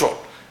your control,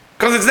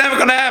 because it's never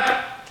going to happen.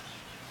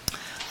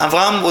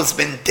 Avraham was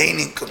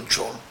maintaining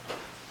control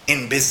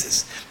in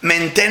business,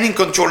 maintaining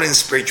control in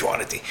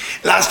spirituality.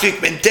 Last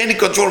week, maintaining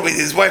control with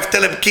his wife,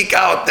 tell him kick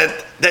out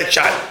that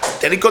child.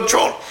 Maintaining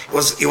control.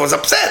 He was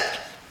upset.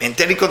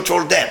 Maintaining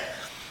control then.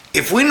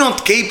 If we're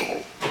not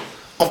capable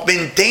of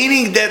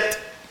maintaining that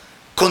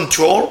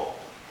control,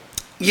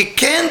 you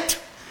can't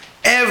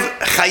have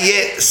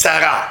Chaye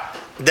Sarah,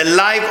 the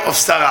life of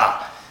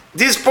Sarah.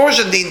 This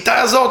portion, the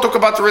entire Zohar, talk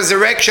about the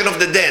resurrection of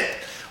the dead.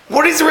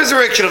 What is the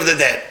resurrection of the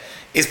dead?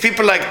 It's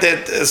people like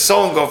that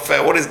song of,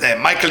 what is that,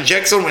 Michael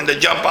Jackson, when they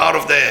jump out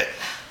of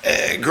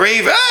the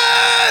grave,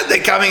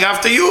 they're coming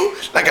after you,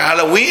 like a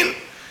Halloween.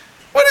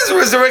 What is the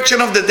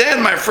resurrection of the dead,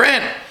 my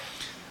friend?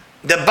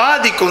 The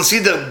body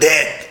considered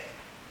dead.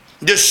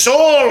 The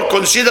soul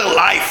considered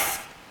life.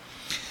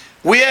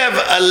 We have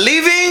a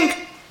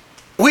living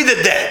with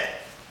the dead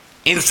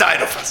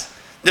inside of us.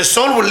 The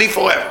soul will live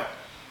forever.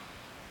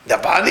 The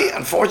body,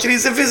 unfortunately,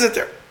 is a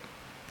visitor.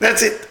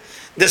 That's it.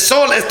 The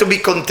soul has to be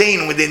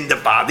contained within the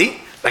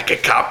body, like a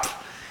cup.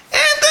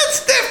 And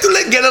they have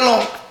to get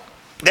along.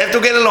 They have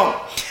to get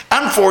along.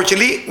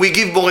 Unfortunately, we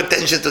give more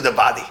attention to the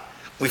body.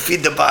 We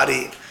feed the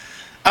body.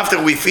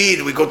 After we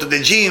feed, we go to the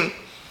gym.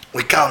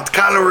 We count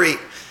calorie.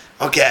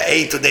 Okay, I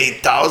ate today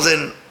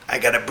 1,000. I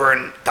got to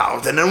burn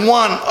 1,001.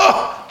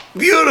 Oh,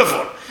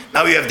 beautiful.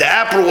 Now you have the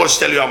Apple Watch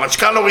tell you how much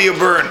calorie you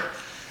burn.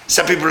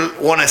 Some people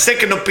want a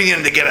second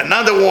opinion. They get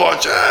another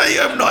watch. You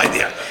have no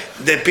idea.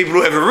 The people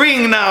who have a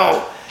ring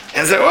now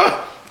and say,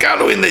 oh,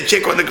 calorie, and they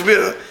check on the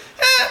computer.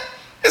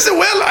 I said,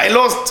 well, I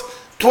lost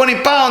 20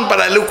 pounds, but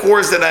I look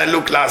worse than I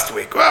looked last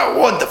week. Well,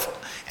 wonderful.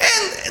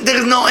 And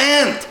there's no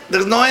end.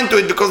 There's no end to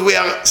it because we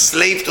are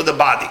slave to the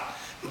body.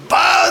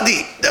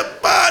 The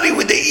body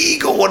with the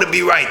ego want to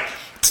be right.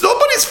 It's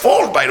nobody's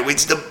fault, by the way.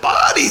 It's the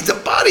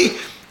body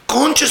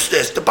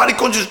consciousness. The body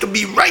conscious to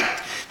be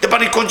right. The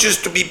body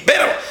conscious to be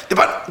better.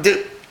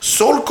 The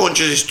soul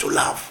conscious is to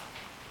love.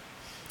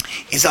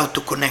 Is how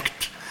to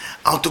connect,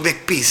 how to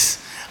make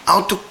peace,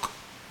 how to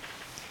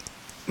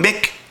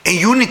make a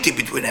unity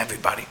between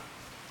everybody.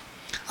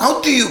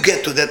 How do you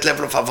get to that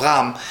level of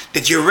Avraham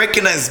that you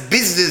recognize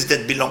business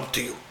that belong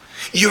to you?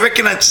 You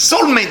recognize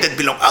soulmate that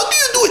belong. How do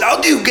you do it?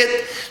 How do you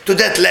get to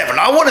that level?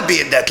 I want to be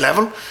at that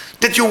level.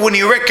 That you, when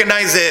you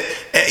recognize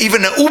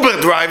even an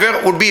Uber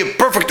driver, would be a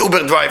perfect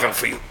Uber driver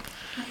for you.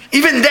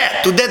 Even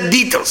that, to that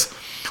details.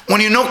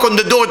 When you knock on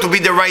the door, it will be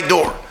the right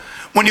door.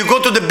 When you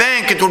go to the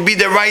bank, it will be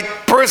the right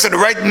person, the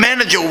right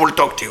manager who will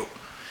talk to you.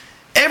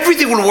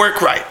 Everything will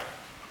work right.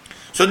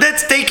 So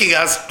that's taking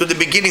us to the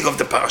beginning of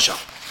the parasha.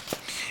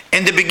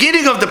 And the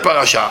beginning of the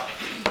parasha,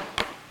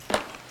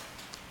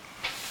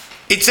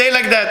 it says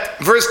like that,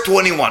 verse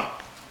 21.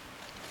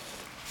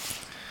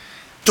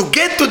 To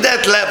get to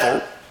that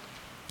level,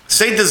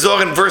 say the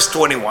Zohar in verse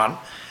 21,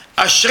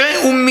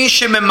 Ashrei mi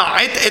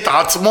shemema'et et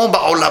atzmo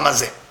ba'olam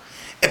hazeh.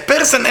 A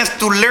person has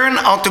to learn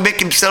how to make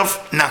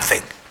himself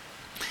nothing.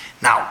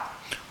 Now,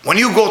 when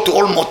you go to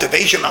all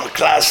motivational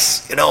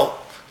class,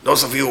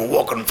 those of you who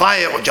walk on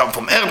fire or jump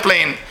from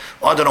airplane,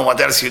 or I don't know what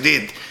else you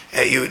did.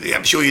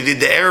 I'm sure you did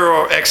the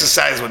arrow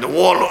exercise with the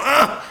wall.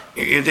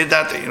 You did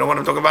that. You know what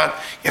I'm talking about?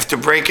 You have to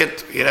break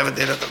it. You never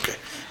did it? Okay.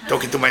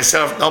 Talking to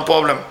myself, no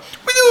problem.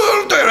 We do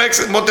all the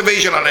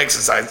motivational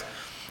exercise.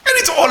 And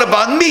it's all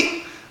about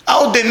me.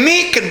 How the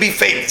me can be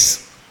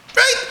famous.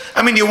 Right?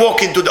 I mean, you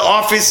walk into the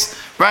office,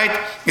 right?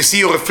 You see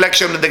your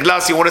reflection in the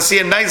glass. You want to see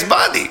a nice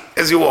body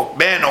as you walk,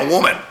 man or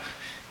woman.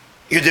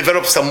 You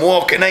develop some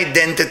walk, an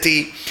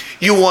identity.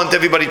 You want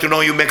everybody to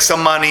know you make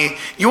some money.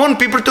 You want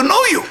people to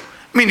know you.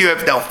 I mean, you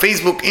have now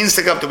Facebook,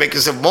 Instagram to make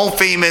yourself more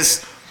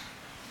famous.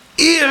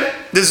 Here,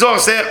 the Zohar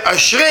says,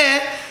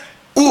 Ashrei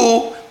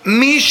hu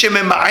mi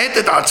shemema'et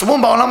et atzmo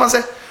ba'olam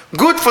hazeh.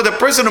 Good for the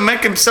person who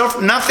make himself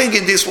nothing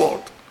in this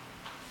world.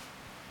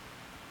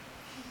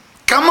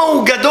 Kama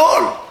hu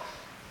gadol.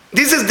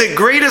 This is the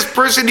greatest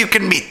person you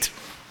can meet.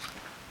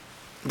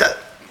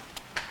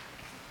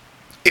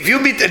 If you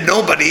meet a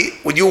nobody,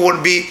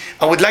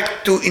 I would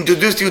like to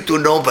introduce you to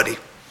nobody.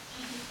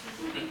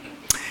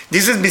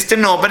 This is Mr.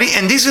 Nobody,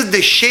 and this is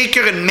the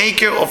shaker and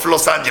maker of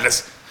Los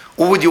Angeles.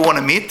 Who would you want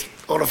to meet?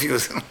 All of you.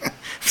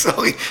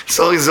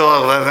 Sorry,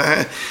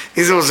 Zohar.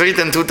 This was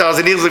written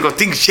 2,000 years ago.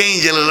 Things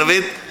change a little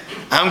bit.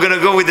 I'm going to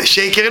go with the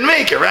shaker and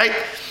maker, right?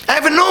 I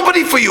have a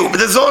nobody for you. But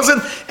the Zohar said,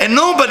 a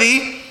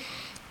nobody,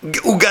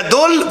 הוא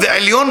גדול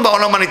ועליון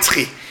בעולם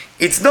הנצחי.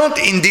 It's not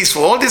in this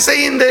world, they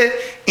say in the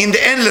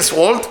endless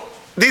world.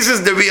 This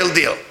is the real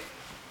deal.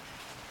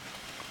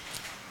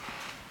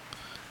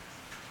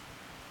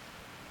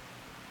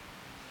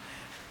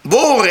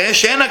 בואו ראה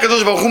שאין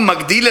הקדוש ברוך הוא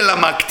מגדיל אלא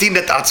מקטין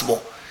את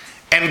עצמו.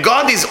 And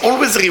God is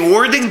always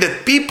rewarding the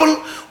people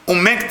who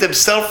make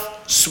themselves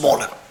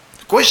smaller.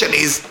 The question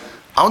is,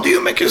 how do you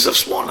make yourself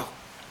smaller?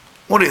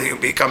 What do you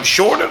become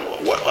shorter?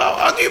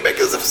 How do you make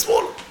yourself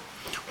smaller?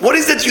 What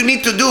is it you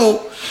need to do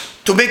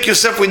to make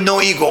yourself with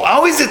no ego?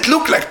 How does it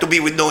look like to be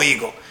with no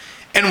ego?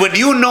 And when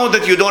you know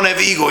that you don't have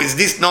ego, is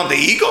this not the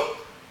ego?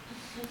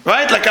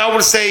 Right? Like I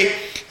would say,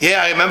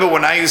 yeah, I remember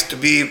when I used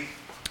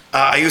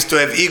to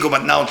have ego,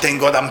 but now thank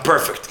God I'm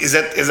perfect. Is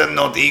that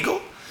not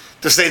ego?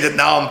 To say that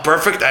now I'm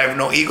perfect, I have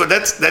no ego,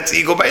 that's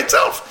ego by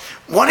itself.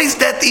 What does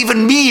that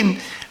even mean,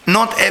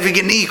 not having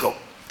an ego?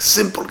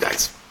 Simple,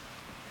 guys.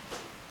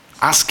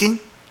 Asking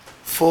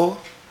for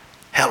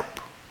help.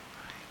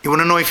 You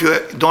want to know if you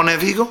don't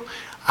have ego?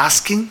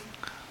 Asking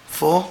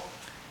for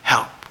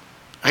help.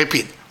 I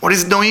repeat. What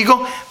is no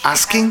ego?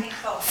 Asking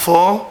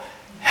for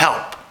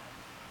help.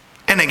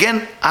 And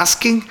again,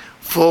 asking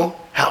for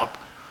help.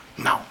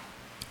 Now,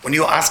 when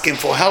you're asking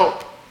for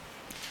help,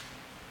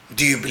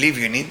 do you believe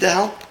you need the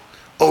help?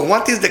 Or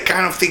what is the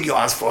kind of thing you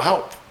ask for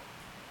help?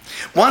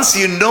 Once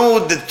you know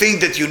the thing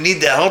that you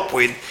need the help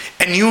with,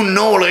 and you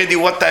know already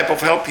what type of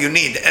help you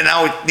need, and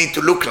how it needs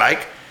to look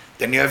like,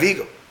 then you have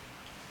ego.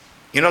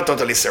 You're not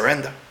totally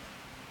surrender.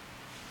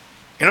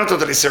 You're not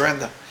totally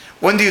surrender.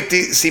 When do you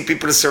see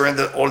people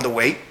surrender all the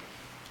way?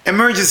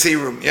 Emergency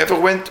room. You ever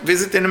went to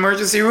visit an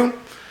emergency room?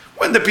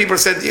 When the people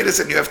said, yeah,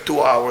 listen, you have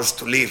 2 hours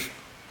to leave.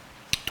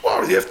 2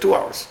 hours, you have 2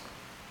 hours.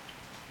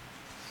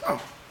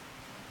 Oh.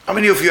 How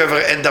many of you ever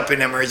end up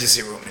in an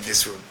emergency room, in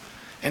this room?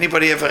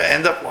 Anybody ever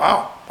end up?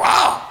 Wow.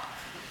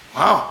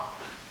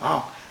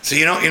 So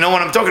you know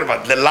what I'm talking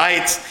about. The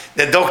lights,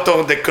 the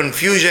doctor, the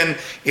confusion,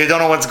 you don't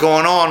know what's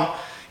going on.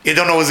 You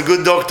don't know who's a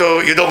good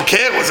doctor. You don't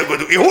care who's a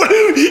good doctor. You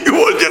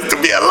want just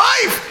to be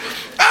alive.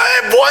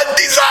 I have one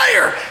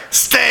desire.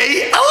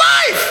 Stay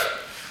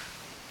alive.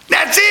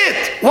 That's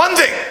it. One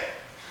thing.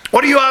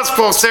 What do you ask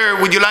for, sir?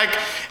 Would you like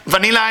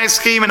vanilla ice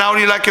cream? And how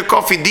do you like your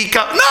coffee?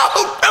 Decaf?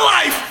 No,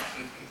 alive.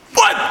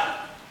 What?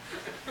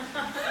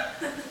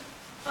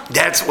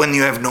 That's when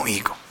you have no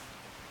ego.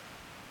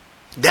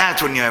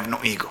 That's when you have no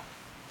ego.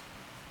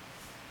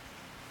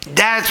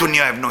 That's when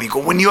you have no ego.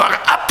 When you are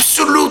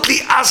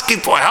absolutely asking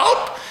for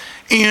help,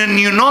 and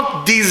you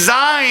not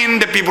design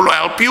the people who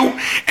help you,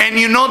 and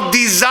you not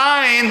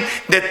design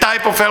the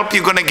type of help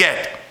you're gonna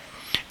get.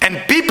 And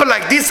people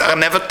like this are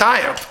never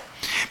tired.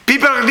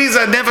 People like this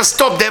are never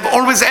stopped. They have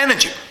always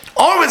energy.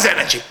 Always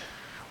energy.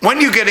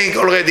 When you're getting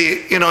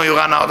already, you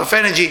run out of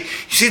energy, you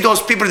see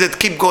those people that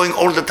keep going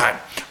all the time.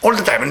 All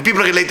the time. And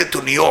people related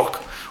to New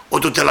York, or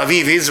to Tel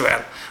Aviv,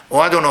 Israel,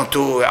 or I don't know,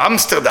 to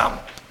Amsterdam.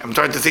 I'm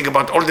trying to think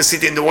about all the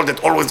city in the world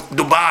that always,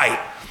 Dubai,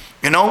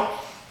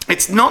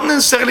 It's not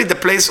necessarily the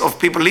place of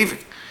people living.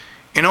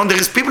 There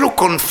is people who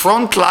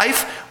confront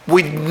life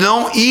with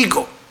no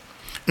ego.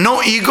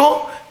 No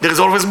ego, there is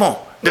always more.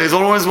 There is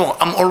always more.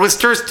 I'm always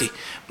thirsty.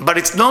 But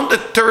it's not a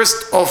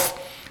thirst of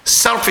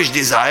selfish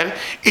desire.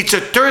 It's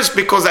a thirst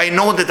because I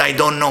know that I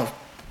don't know.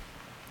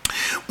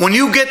 When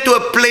you get to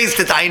a place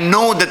that I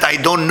know that I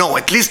don't know,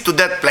 at least to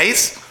that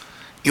place,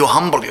 you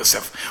humble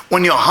yourself.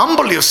 When you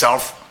humble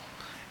yourself,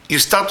 you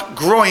start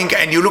growing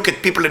and you look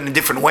at people in a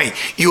different way.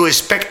 You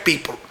respect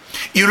people.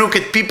 You look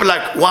at people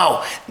like,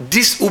 wow,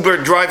 this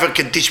Uber driver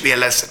can teach me a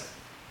lesson.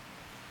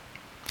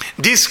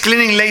 This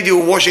cleaning lady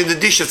who washing the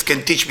dishes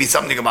can teach me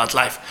something about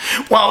life.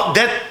 Wow,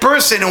 that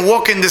person who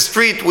walk in the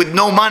street with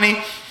no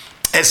money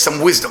has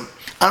some wisdom.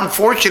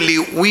 Unfortunately,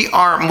 we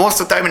are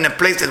most of the time in a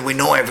place that we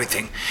know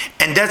everything.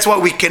 And that's why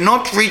we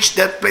cannot reach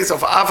that place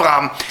of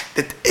Abraham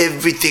that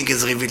everything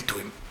is revealed to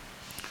him.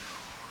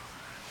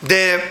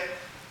 The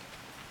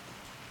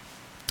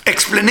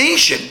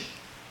explanation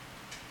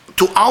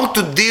to how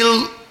to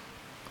deal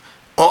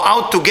or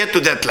how to get to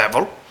that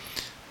level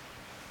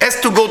has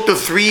to go to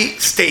 3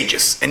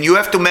 stages, and you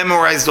have to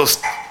memorize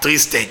those 3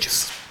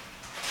 stages.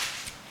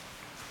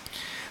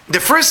 The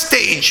first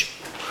stage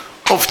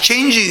of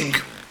changing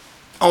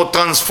or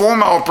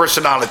transform our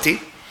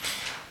personality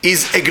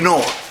is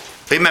ignore.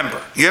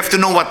 Remember, you have to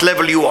know what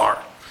level you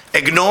are.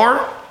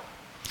 Ignore,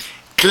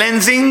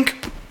 cleansing,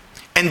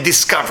 and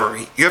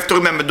discovery. You have to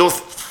remember those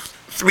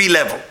 3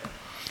 levels.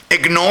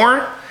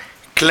 Ignore,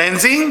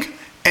 cleansing,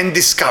 and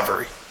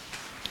discovery.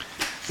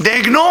 The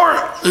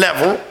ignore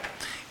level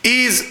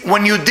is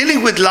when you're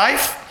dealing with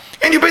life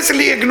and you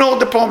basically ignore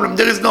the problem.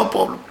 There is no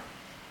problem.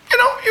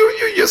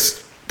 You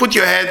just put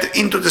your head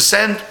into the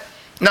sand,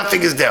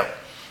 nothing is there.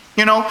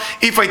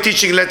 If I'm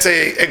teaching, let's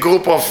say, a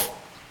group of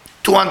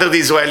 200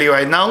 Israeli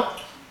right now,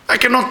 I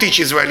cannot teach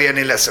Israeli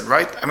any lesson,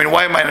 right?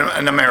 Why am I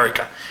in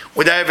America?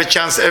 Would I have a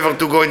chance ever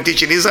to go and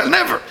teach in Israel?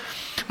 Never.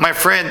 My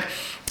friend,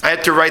 I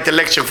had to write a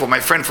lecture for my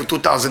friend for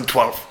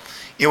 2012.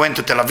 He went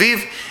to Tel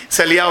Aviv,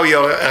 said, Eliyahu,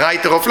 you're a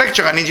writer of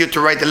lecture, I need you to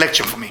write a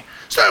lecture for me.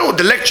 So I wrote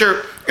the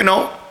lecture,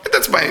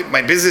 that's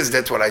my business,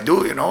 that's what I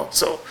do,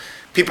 So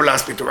people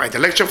asked me to write a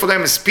lecture for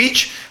them, a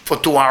speech for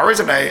 2 hours,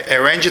 and I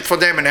arranged it for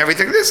them and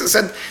everything. I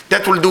said,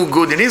 that will do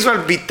good in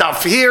Israel, be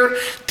tough here,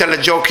 tell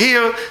a joke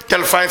here,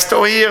 tell 5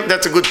 story here,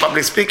 that's a good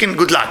public speaking,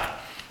 good luck.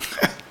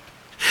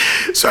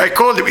 So I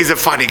called him, he's a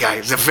funny guy,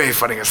 he's a very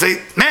funny guy. I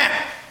say, man,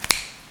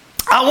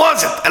 how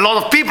was it? A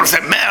lot of people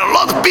said, man, a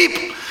lot of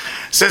people.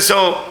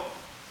 So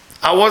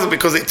I wasn't,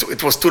 because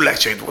it was 2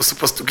 lectures. It was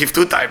supposed to give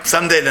 2 times,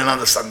 Sunday and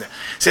another Sunday.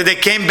 So they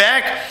came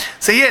back.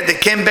 So yeah, they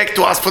came back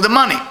to ask for the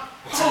money.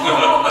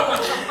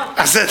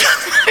 I said,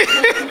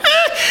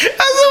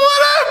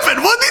 what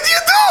happened? What did you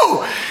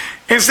do?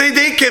 And so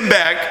they came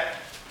back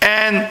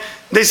and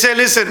they said,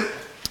 listen,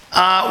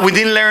 we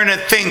didn't learn a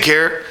thing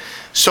here.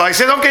 So I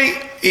said,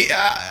 okay.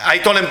 I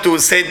told him to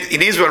say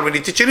in Israel, when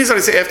you teach in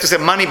Israel, you have to say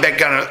money back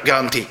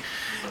guarantee.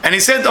 And he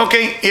said,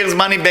 okay, here's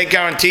money back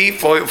guarantee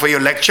for your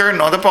lecture,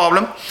 not a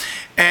problem.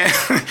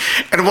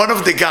 And one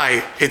of the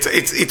guy,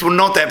 it will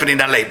not happen in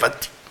LA,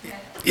 but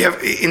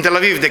in Tel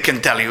Aviv they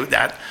can tell you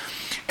that.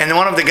 And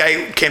one of the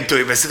guy came to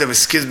him and said,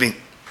 excuse me,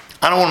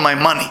 I don't want my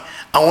money,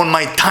 I want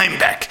my time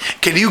back.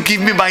 Can you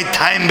give me my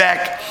time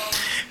back?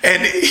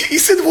 And he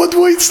said, what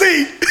do I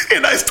say?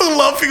 And I started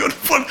laughing on the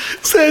phone. I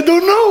said, I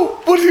don't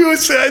know. What do you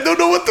say? I don't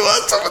know what to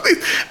answer for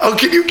this. How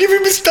can you give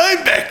him his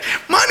time back?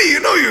 Money,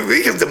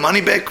 you give the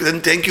money back,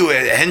 then thank you,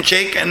 a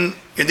handshake, and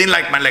you didn't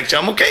like my lecture,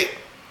 I'm okay.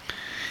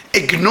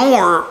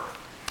 Ignore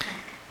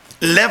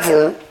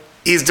level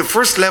is the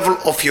first level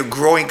of your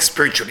growing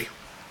spiritually.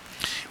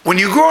 When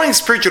you're growing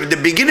spiritually, the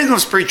beginning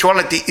of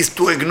spirituality is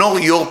to ignore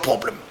your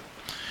problem.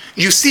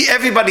 You see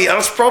everybody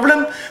else's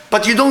problem,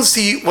 but you don't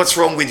see what's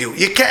wrong with you.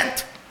 You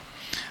can't.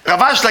 Rav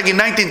Ashlag in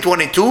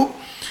 1922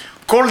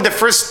 called the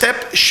first step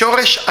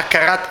Shoresh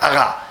Akarat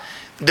Ara,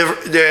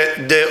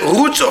 the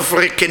roots of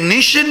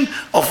recognition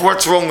of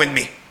what's wrong with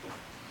me.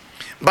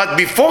 But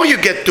before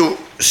you get to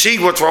see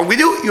what's wrong with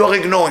you, you are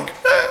ignoring.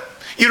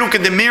 You look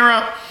in the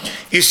mirror,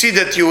 you see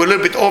that you're a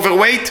little bit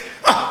overweight.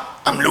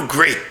 I look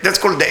great. That's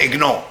called the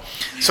ignore.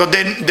 So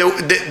then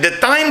the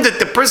time that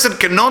the person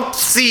cannot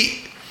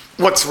see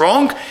what's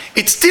wrong,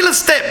 it's still a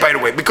step, by the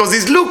way, because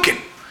he's looking,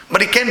 but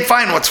he can't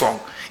find what's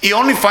wrong. He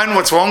only finds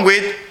what's wrong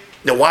with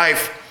the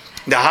wife,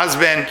 The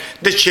husband,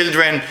 the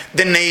children,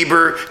 the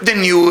neighbor, the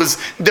news,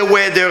 the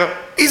weather,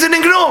 isn't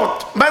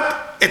ignored.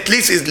 But at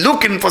least is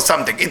looking for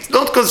something. It's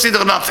not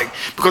considered nothing,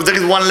 because there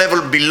is one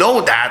level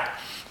below that,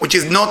 which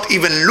is not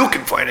even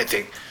looking for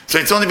anything. So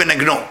it's not even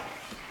ignored.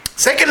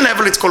 Second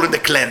level, it's called the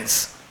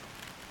cleanse.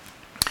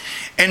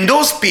 And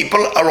those people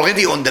are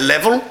already on the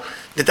level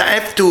that I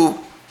have to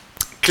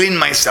clean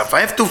myself. I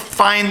have to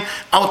find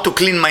how to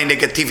clean my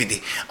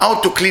negativity,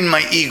 how to clean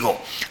my ego,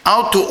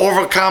 how to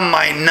overcome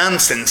my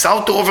nonsense,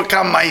 how to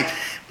overcome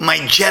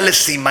my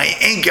jealousy, my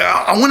anger.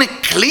 I want to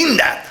clean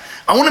that.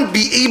 I want to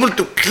be able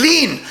to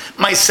clean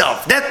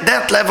myself.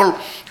 That level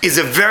is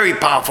a very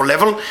powerful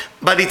level,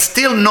 but it's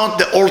still not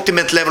the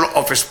ultimate level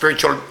of a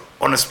spiritual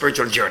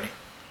journey.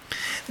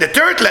 The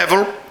third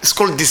level is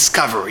called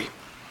discovery.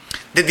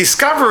 The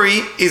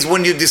discovery is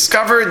when you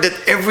discover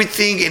that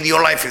everything in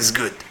your life is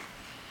good.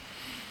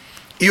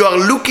 You are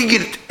looking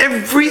at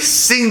every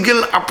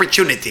single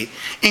opportunity,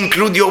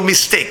 include your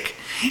mistake,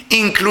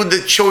 include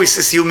the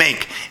choices you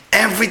make.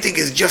 Everything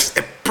is just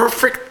a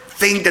perfect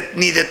thing that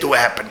needed to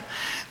happen.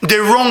 The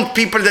wrong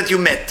people that you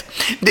met,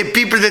 the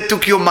people that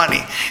took your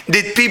money,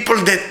 the people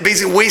that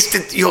basically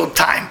wasted your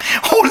time,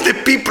 all the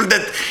people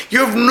that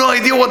you have no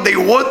idea what they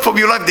want from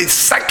your life, they're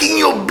sucking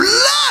your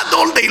blood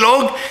all day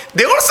long,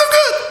 they're also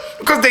good.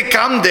 Because they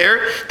come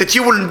there that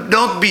you will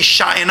not be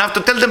shy enough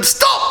to tell them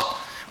stop.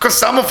 Because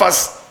some of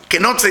us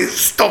cannot say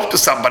stop to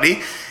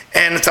somebody,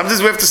 and sometimes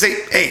we have to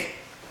say, hey.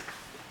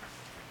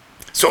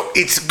 So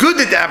it's good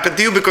that it happened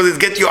to you because it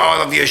gets you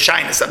out of your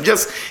shyness. I'm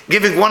just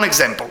giving one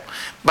example.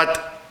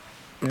 But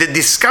the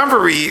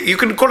discovery, you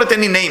can call it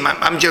any name,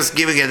 I'm just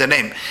giving it a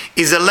name,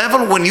 is a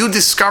level when you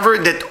discover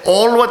that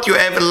all what you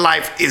have in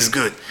life is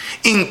good.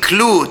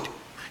 Include,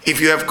 if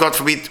you have, God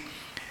forbid,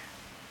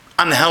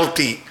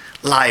 unhealthy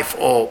life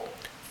or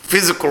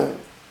physical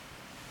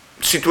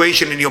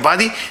situation in your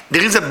body,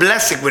 there is a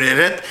blessing within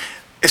it.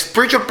 A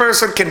spiritual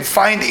person can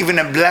find even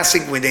a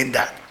blessing within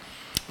that.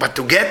 But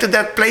to get to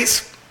that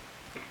place,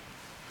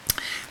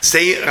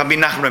 say Rabbi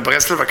Nachman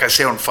Breslev, like I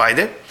say on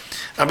Friday,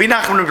 Rabbi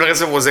Nachman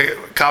Breslev was a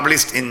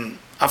Kabbalist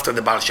after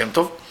the Baal Shem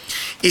Tov.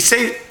 He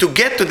said to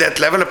get to that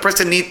level, a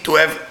person needs to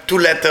have two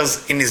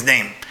letters in his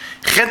name,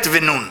 Chet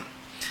v'Nun.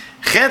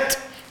 Chet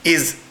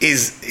is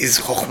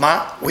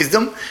Chokhmah,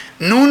 wisdom.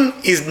 Nun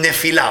is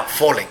Nefilah,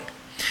 falling.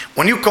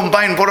 When you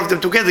combine both of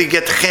them together, you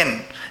get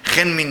Chen.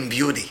 Chen means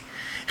beauty.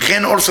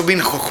 Chen also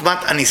means Chokhmat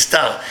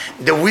Anistar,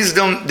 the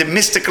wisdom, the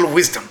mystical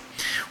wisdom.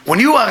 When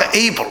you are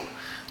able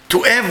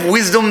to have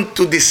wisdom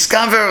to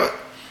discover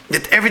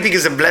that everything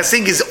is a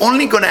blessing, is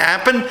only going to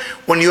happen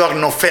when you are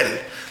nofel.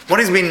 What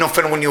is mean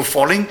nofel when you're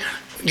falling?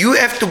 You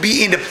have to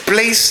be in a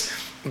place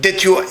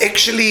that you're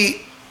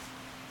actually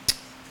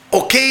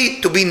okay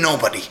to be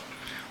nobody.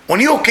 When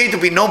you're okay to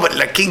be nobody,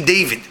 like King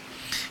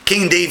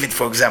David,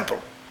 for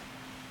example,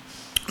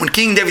 when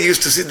King David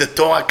used to see the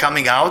Torah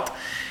coming out,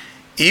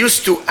 he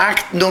used to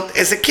act not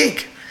as a king.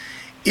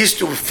 He used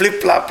to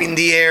flip-flop in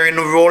the air and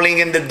rolling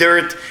in the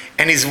dirt,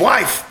 and his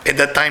wife at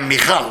that time,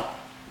 Michal,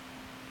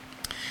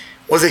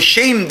 was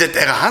ashamed that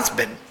her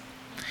husband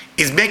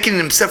is making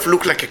himself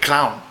look like a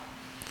clown.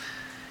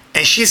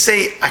 And she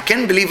say, I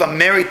can't believe I'm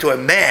married to a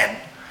man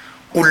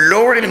who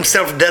lowered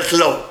himself that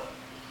low.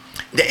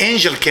 The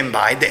angel came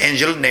by, the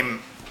angel named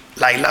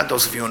Laila,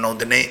 those of you who know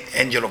the name,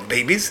 angel of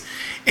babies,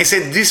 and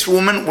said, this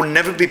woman will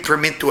never be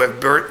permitted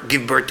to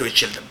give birth to a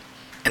children.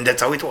 And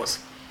that's how it was.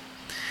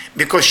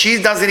 Because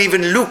she doesn't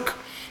even look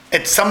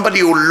at somebody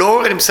who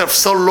lowered himself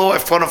so low in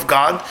front of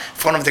God, in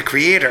front of the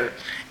Creator,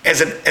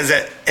 as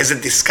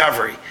a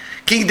discovery.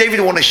 King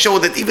David want to show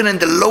that even in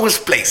the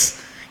lowest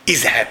place,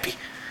 he's happy.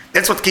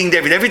 That's what King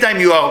David, every time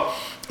you are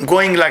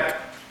going like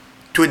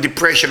to a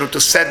depression or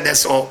to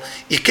sadness, or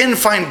you can't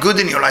find good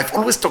in your life,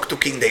 always talk to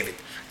King David.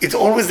 It's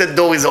always the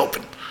door is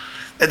open.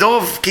 The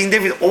door of King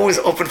David always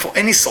open for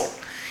any soul.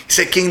 He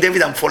said, King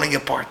David, I'm falling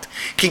apart.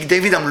 King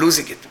David, I'm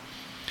losing it.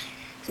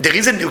 The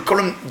reason you call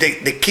him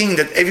the king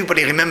that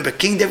everybody remember,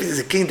 King David is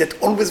a king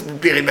that always will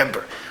be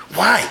remembered.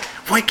 Why?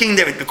 Why King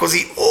David? Because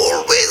he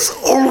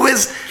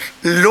always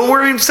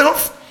lower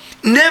himself,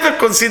 never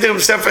consider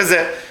himself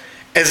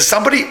as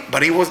somebody,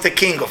 but he was the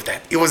king of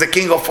that. He was a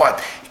king of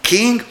what?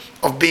 King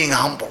of being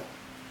humble.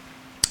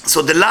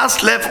 So the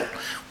last level,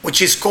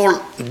 which is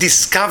called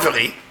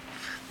discovery,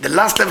 the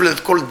last level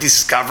that's called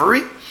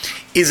discovery,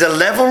 is a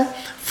level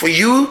for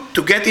you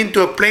to get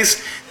into a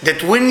place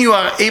that when you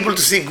are able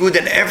to see good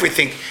in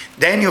everything,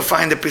 then you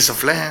find a piece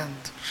of land,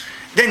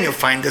 then you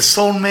find a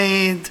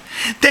soulmate,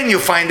 then you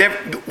find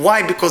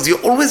why? Because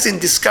you're always in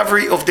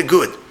discovery of the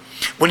good.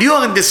 When you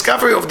are in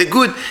discovery of the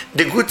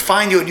good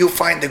find you and you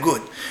find the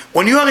good.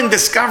 When you are in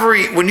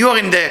discovery, when you are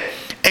in the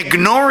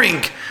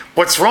ignoring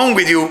what's wrong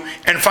with you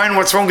and find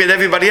what's wrong with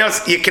everybody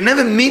else, you can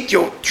never meet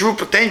your true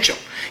potential.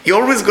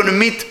 You're always going to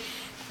meet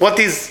what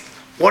is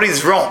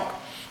wrong.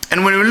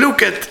 And when we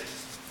look at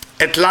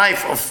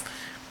life of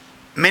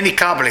many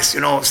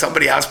Kabbalists,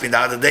 somebody asked me the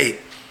other day,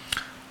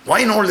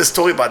 why in all the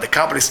story about the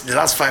Kabbalists in the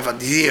last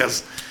 500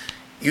 years,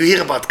 you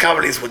hear about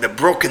Kabbalists with a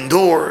broken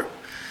door,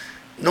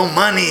 no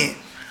money,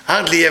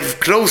 hardly have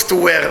clothes to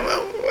wear.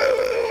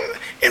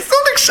 It's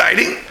not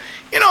exciting.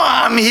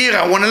 I'm here,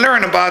 I want to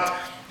learn about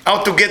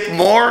how to get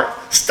more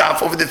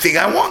stuff of the thing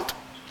I want.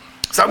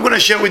 So I'm going to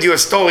share with you a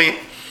story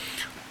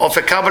of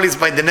a Kabbalist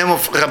by the name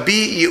of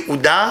Rabbi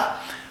Yehuda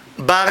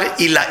Bar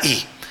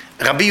Ilai.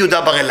 Rabbi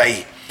Yehuda Bar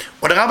Ilai.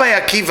 When Rabbi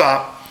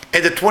Akiva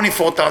had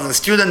 24,000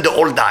 students, they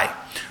all died.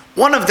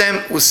 One of them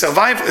who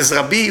survived is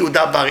Rabbi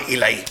Yehuda Bar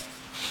Ilai.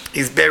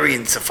 He's buried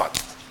in Tzfat.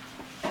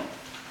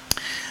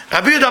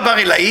 Rabbi Yehuda Bar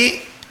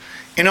Ilai,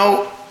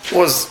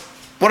 was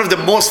one of the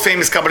most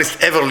famous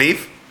Kabbalists ever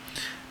lived.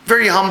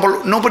 Very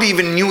humble. Nobody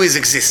even knew his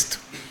exist.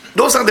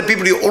 Those are the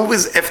people you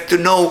always have to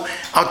know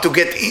how to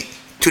get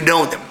to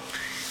know them.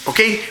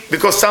 Okay?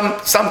 Because some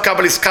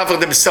Kabbalists cover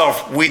themselves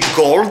with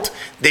gold.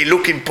 They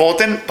look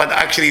important, but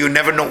actually you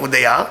never know who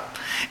they are.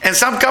 And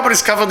some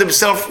Kabbalists cover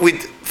themselves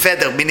with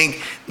feather, meaning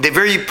they're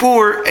very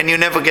poor and you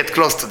never get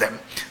close to them.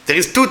 There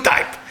is two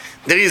types.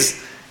 There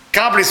is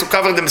Kabbalists who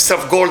cover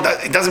themselves gold.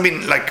 It doesn't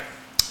mean like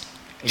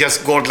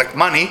just gold like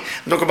money.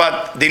 Talk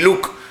about they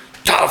look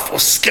tough or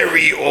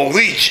scary or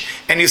rich,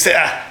 and you say,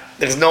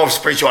 there's no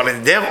spirituality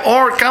there.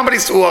 Or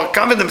Kabbalists who are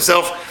covering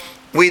themselves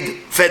with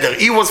feather.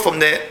 He was from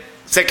the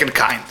second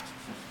kind.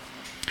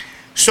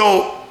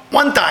 So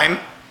one time,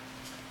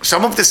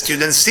 some of the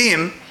students see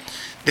him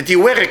that he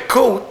wear a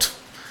coat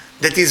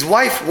that his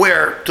wife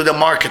wear to the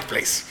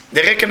marketplace.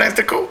 They recognize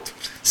the coat,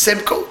 same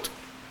coat.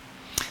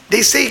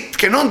 They say it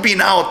cannot be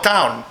in our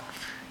town,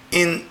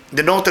 in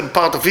the northern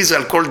part of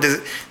Israel, called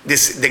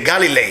the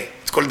Galilee.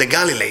 It's called the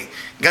Galilee.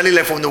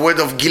 Galilee from the word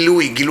of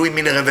Gilui. Gilui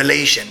means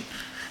revelation.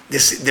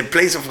 The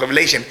place of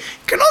revelation.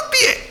 Cannot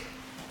be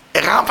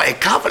a rabbi, a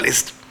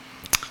Kabbalist,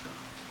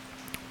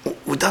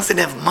 who doesn't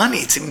have money.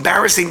 It's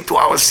embarrassing to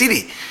our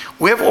city.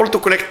 We have all to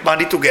collect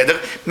money together,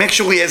 make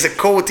sure he has a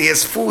coat, he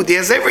has food, he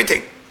has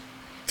everything.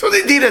 So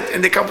they did it,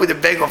 and they come with a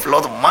bag of a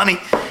lot of money,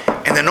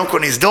 and they knock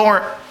on his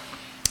door,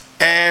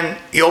 and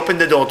he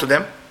opened the door to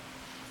them,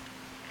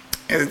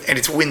 and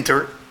it's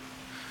winter,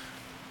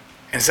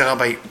 and said,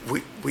 Rabbi,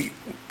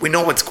 we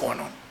know what's going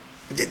on.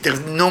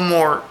 There's no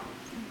more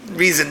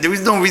reason, there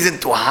is no reason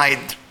to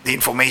hide the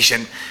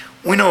information.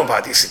 We know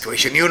about this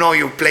situation.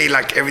 You play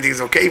like everything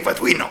is okay,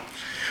 but we know.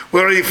 We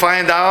already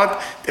find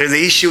out there's an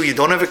issue, you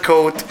don't have a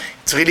coat,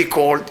 it's really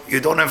cold, you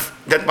don't have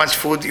that much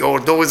food, your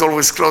door is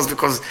always closed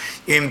because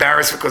you're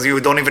embarrassed because you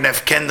don't even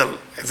have candle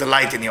as a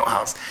light in your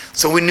house.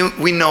 So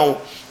we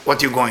know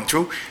what you're going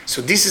through.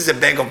 So this is a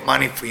bag of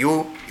money for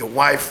you, your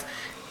wife,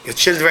 your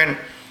children,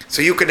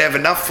 so you can have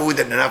enough food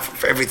and enough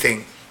of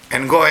everything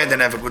and go ahead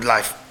and have a good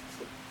life.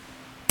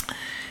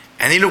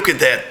 And he looked at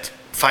that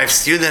 5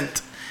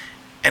 students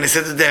and he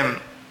said to them,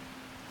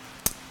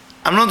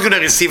 I'm not going to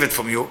receive it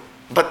from you,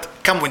 but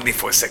come with me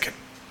for a second.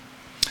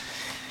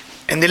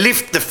 And they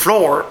lift the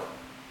floor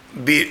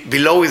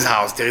below his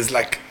house. There is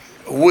like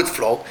a wood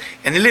floor.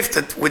 And he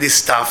lifted with his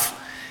stuff.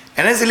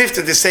 And as he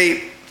lifted, they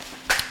say,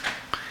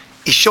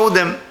 he showed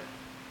them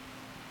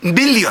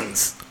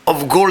millions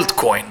of gold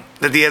coin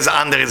that he has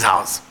under his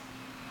house.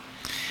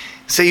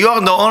 So you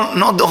are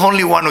not the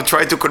only one who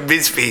tried to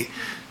convince me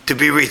to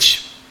be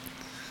rich.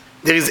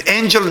 There is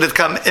angel that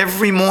come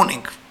every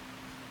morning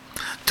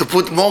to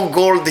put more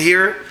gold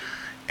here,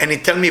 and he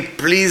tell me,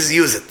 please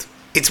use it.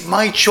 It's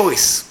my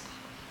choice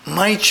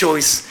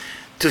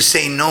to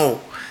say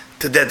no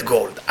to that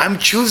gold. I'm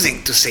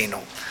choosing to say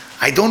no.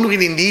 I don't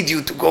really need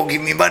you to go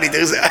give me money.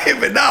 I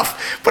have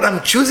enough, but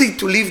I'm choosing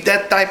to live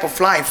that type of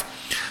life.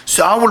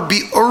 So I will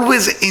be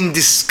always in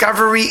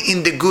discovery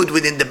in the good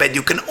within the bad.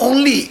 You can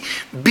only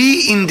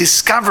be in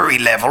discovery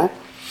level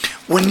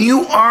when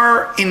you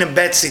are in a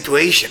bad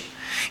situation.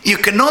 You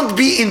cannot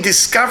be in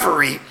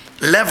discovery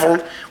level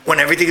when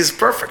everything is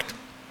perfect.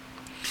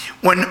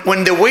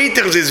 When the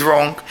waiters is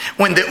wrong,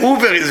 when the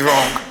Uber is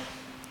wrong,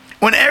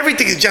 when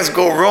everything is just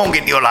go wrong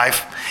in your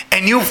life,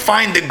 and you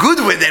find the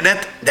good within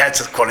it,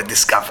 that's called a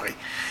discovery.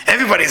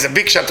 Everybody is a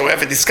big shot to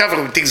have a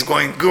discovery when things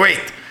going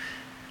great.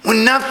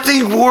 When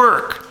nothing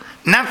work.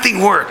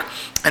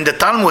 And the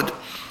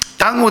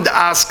Talmud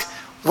asks,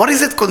 what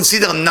is it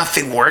considered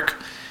nothing work?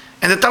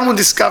 And the Talmud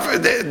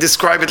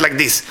describe it like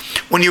this.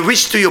 When you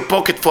reach to your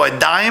pocket for a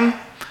dime,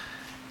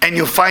 and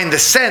you find a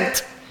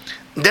cent,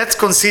 that's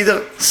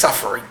considered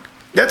suffering.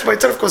 That's by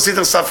itself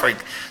considered suffering.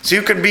 So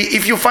you can be,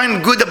 if you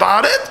find good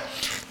about it,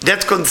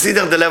 that's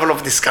considered the level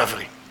of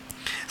discovery.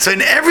 So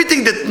in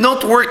everything that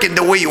not working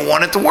the way you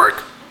want it to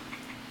work,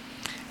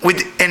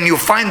 and you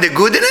find the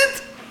good in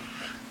it,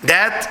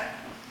 that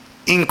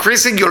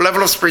increasing your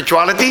level of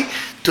spirituality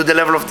to the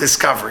level of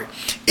discovery.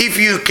 If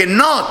you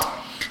cannot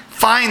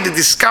find the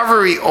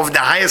discovery of the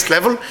highest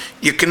level,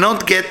 you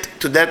cannot get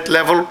to that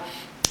level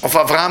of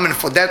Avraham, and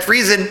for that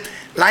reason,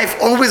 life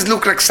always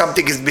looks like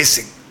something is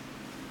missing.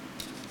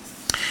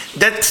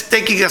 That's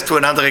taking us to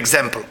another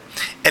example.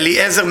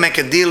 Eliezer make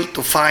a deal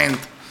to find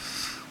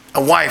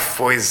a wife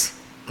for his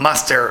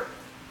master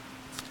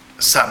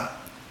son.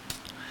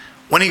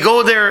 When he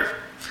go there,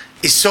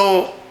 he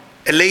saw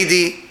a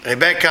lady,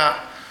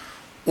 Rebecca,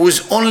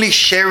 who's only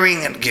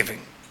sharing and giving.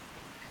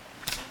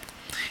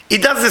 He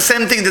does the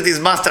same thing that his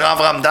master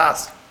Avraham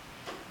does.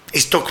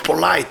 He's talk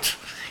polite.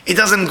 He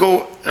doesn't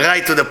go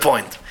right to the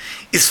point.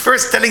 He's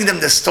first telling them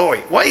the story.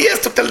 Why he has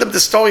to tell them the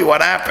story,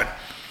 what happened?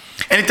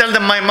 And he tells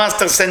them, my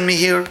master sent me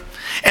here.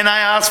 And I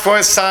asked for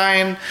a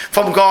sign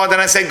from God.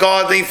 And I said,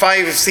 God, if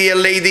I see a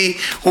lady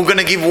who's going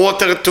to give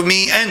water to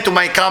me and to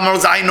my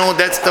camels, I know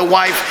that's the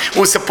wife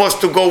who's supposed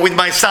to go with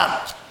my son.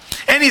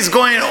 And he's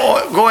go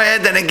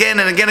ahead and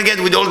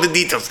again with all the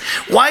details.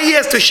 Why he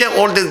has to share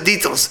all the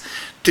details?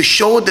 To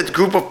show that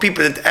group of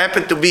people that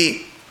happen to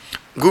be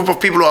group of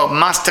people who are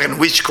master in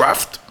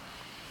witchcraft,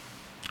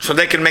 so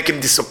they can make him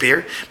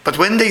disappear. But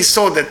when they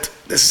saw that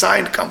the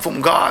sign come from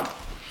God,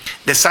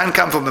 the sign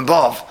come from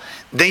above,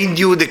 they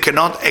knew they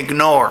cannot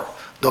ignore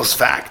those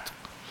facts.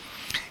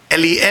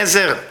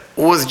 Eliezer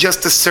was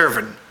just a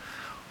servant.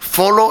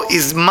 Follow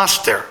his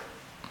master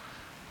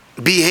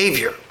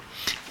behavior.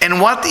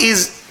 And what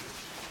is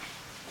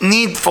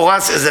need for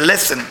us as a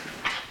lesson?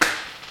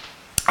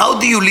 How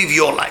do you live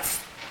your life?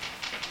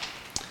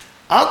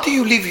 How do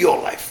you live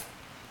your life?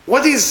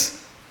 What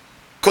is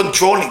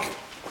controlling you?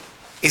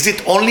 Is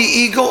it only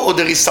ego or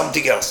there is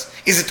something else?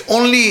 Is it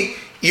only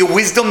your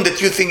wisdom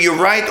that you think you're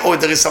right or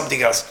there is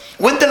something else?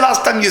 When the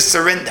last time you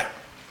surrender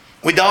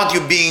without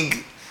you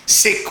being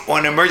sick or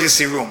in an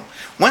emergency room?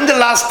 When the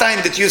last time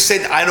that you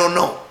said, I don't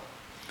know?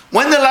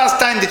 When the last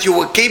time that you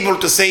were capable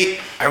to say,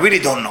 I really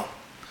don't know?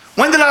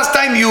 When the last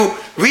time you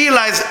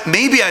realized,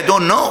 maybe I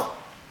don't know?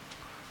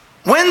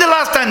 When the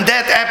last time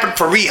that happened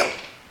for real?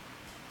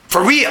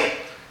 For real.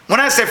 When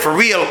I say for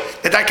real,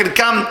 that I can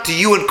come to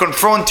you and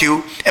confront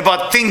you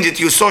about things that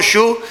you're so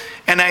sure,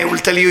 and I will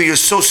tell you, you're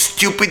so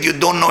stupid, you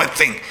don't know a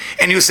thing.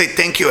 And you say,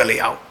 thank you,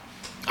 Eliyahu.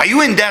 Are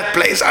you in that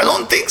place? I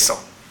don't think so.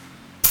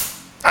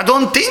 I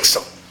don't think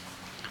so.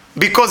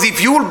 Because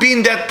if you will be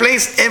in that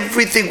place,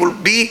 everything will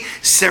be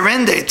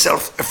surrender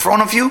itself in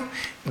front of you.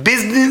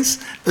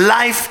 Business,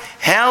 life,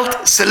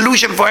 health,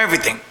 solution for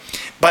everything.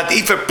 But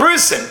if a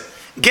person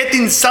get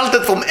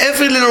insulted from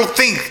every little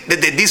thing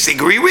that they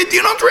disagree with,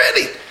 you're not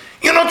ready.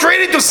 You're not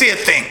ready to see a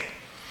thing.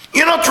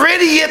 You're not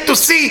ready yet to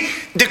see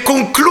the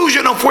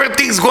conclusion of where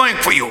things going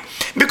for you.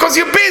 Because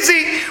you're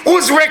busy,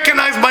 who's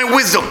recognized my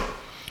wisdom?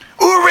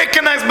 Who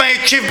recognized my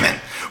achievement?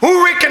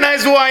 Who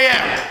recognized who I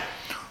am?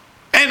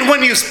 And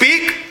when you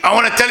speak, I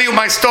want to tell you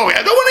my story.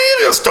 I don't want to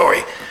hear your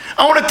story.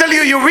 I want to tell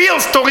you your real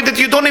story that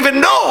you don't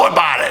even know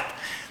about it.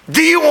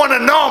 Do you want to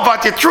know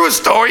about your true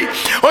story,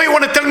 or you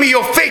want to tell me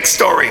your fake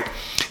story?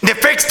 The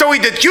fake story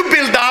that you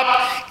build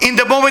up in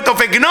the moment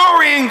of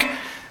ignoring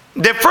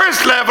the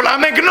first level.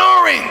 I'm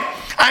ignoring.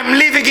 I'm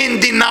living in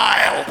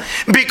denial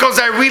because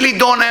I really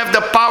don't have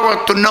the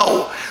power to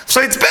know.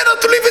 So it's better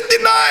to live in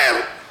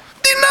denial.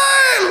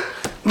 Denial.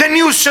 The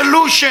new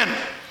solution.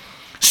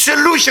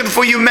 Solution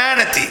for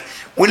humanity.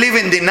 We live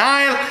in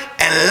denial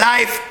and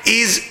life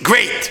is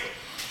great.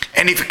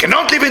 And if you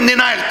cannot live in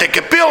denial, take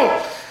a pill.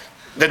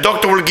 The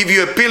doctor will give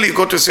you a pill. You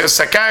go to a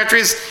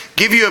psychiatrist,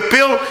 give you a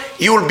pill.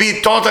 You will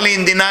be totally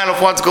in denial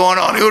of what's going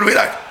on. You will be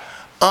like,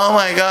 oh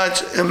my God,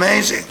 it's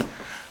amazing.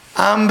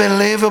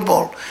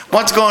 Unbelievable.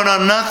 What's going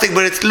on? Nothing,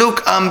 but it's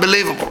look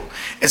unbelievable.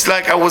 It's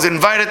like I was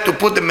invited to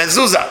put the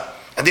mezuzah.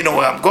 I didn't know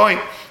where I'm going.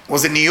 It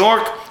was in New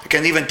York. I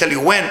can't even tell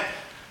you when.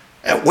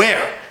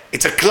 Where.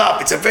 It's a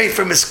club. It's a very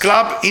famous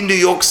club in New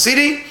York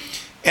City.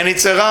 And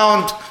it's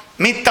around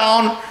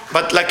Midtown,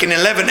 but like in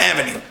 11th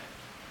Avenue.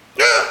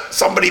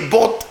 Somebody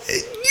bought a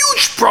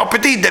huge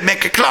property. They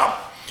make a club.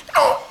 You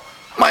know,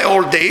 my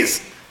old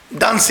days,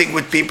 dancing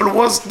with people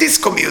was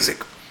disco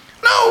music.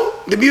 Now,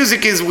 the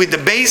music is with the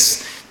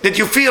bass that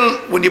you feel,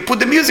 when you put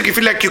the music, you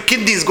feel like your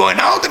kidney is going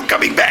out and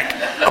coming back.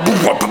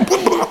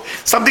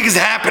 Something is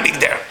happening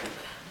there.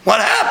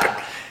 What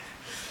happened?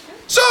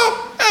 So,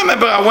 I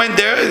remember I went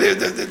there,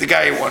 the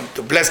guy wanted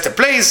to bless the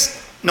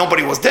place,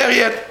 nobody was there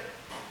yet.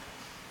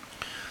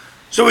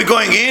 So we're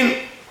going in,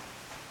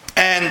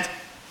 and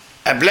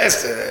I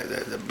blessed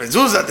the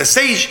mezuzah, the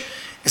sage.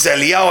 He said,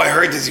 Eliyahu, I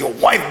heard it's your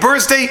wife's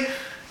birthday,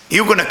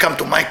 you're going to come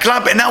to my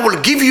club, and I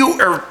will give you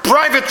a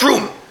private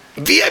room,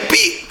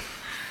 VIP.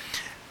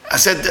 I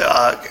said,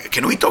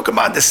 can we talk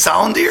about the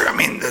sound here? I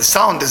mean, the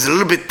sound is a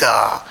little bit,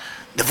 the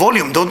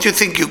volume, don't you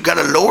think you got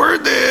to lower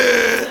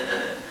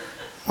the...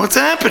 What's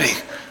happening?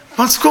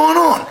 What's going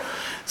on?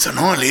 So,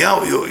 no,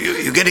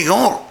 Eliyahu, you're getting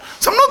old.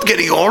 So I'm not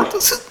getting old. I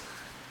said,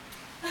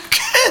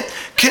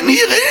 can't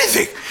hear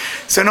anything.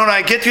 So, no,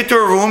 I get you to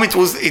a room.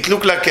 It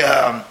looked like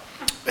a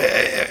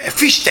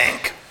fish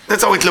tank.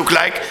 That's how it looked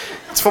like.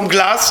 It's from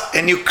glass,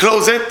 and you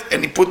close it,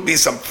 and you put me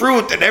some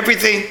fruit and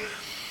everything.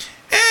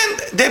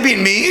 And Debbie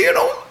and me, you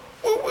know,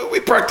 we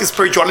practice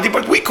spirituality,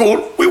 but we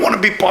cool. We want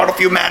to be part of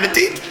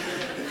humanity.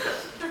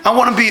 I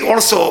want to be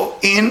also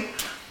in.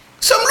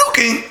 So I'm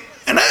looking,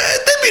 and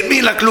Debbie and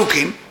me like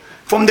looking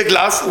from the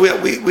glass. We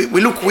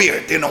look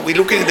weird, you know. We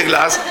looking at the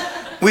glass.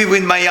 We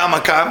with my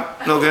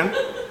yarmulke, looking.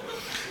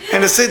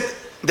 And I said,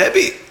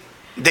 Debbie,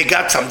 they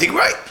got something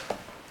right.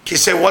 She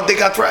said, what they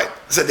got right?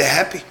 I said, they're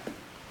happy.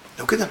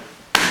 Look at them.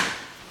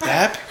 They're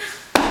happy.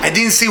 I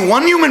didn't see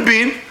one human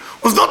being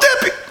who's not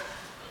happy.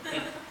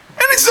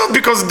 And it's not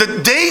because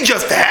they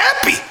just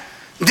happy.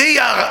 They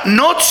are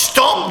not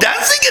stop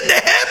dancing and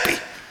they're happy.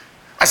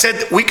 I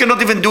said, we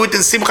cannot even do it in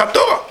Simchat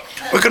Torah.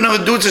 We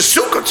cannot do it in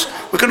Sukkot.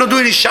 We cannot do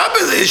it in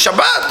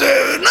Shabbat.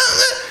 No.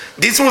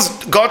 This was,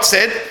 God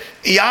said,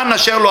 Yan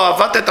asher lo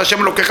avat et Hashem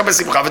elokecha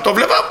b'simcha v'tov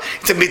levav.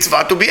 It's a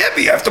mitzvah to be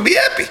happy. You have to be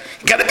happy.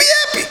 You gotta be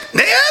happy.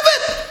 They have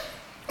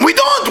it. We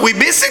don't. We're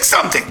missing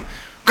something.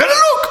 Gotta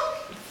look.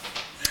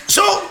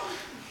 So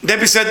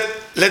Debbie said,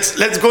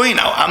 let's go in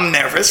now. I'm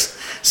nervous.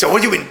 So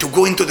what do you mean, to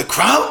go into the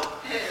crowd?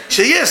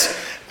 She said,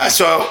 yes.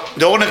 So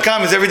the owner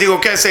comes, is everything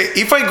okay? I say,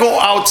 if I go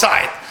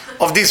outside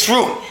of this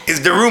room,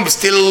 is the room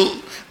still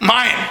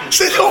mine?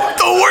 She said, oh,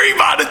 don't worry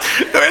about it.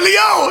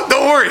 Eliyahu,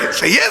 don't worry. I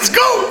say, yes,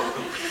 go.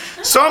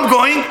 So I'm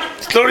going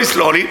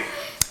slowly.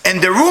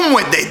 And the room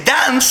where they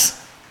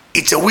dance,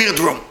 it's a weird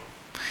room.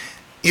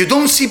 You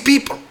don't see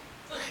people.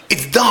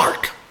 It's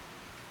dark.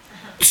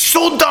 It's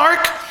so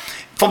dark.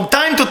 From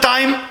time to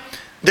time,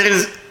 there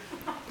is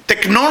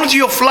technology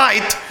of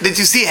light that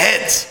you see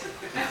heads.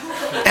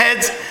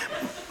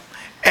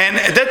 And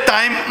at that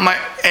time,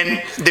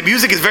 the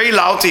music is very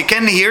loud, so you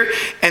can't hear.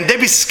 And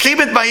Debbie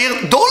screamed at my ear,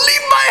 don't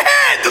leave my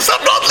head! So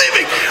I'm not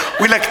leaving.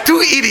 We're like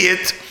two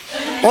idiots,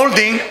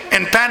 holding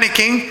and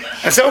panicking.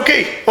 I said,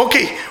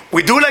 okay,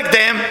 we do like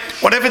them.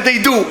 Whatever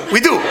they do,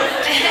 we do.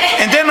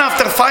 And then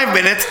after 5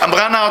 minutes, I'm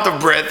run out of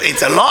breath.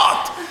 It's a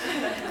lot.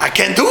 I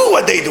can't do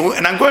what they do.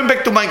 And I'm going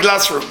back to my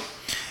classroom.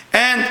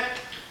 And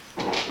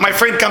my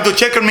friend come to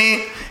check on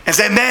me and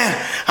say, man,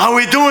 how are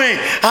we doing?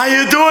 How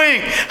you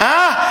doing?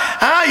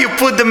 You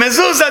put the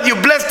mezuzah, you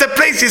bless the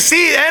place, you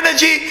see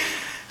energy.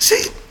 I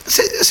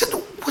said,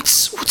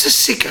 what's the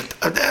secret?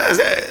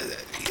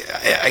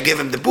 I gave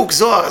him the book,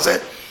 Zohar. I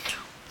said,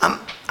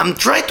 I'm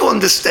trying to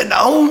understand.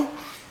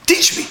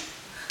 Teach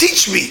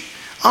me.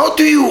 How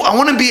do you, I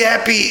want to be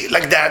happy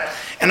like that.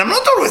 And I'm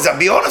not always, I'll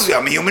be honest with you,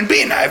 I'm a human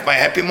being. I have my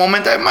happy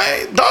moment, I have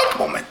my dark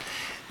moment.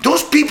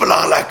 Those people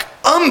are like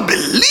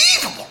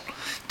unbelievable.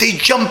 They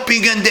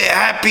jumping and they're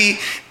happy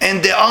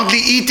and they're hardly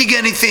eating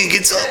anything.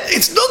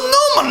 It's not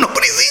normal.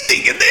 Nobody's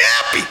eating and they're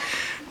happy.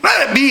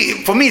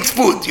 For me, it's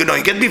food. You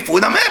get me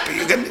food, I'm happy.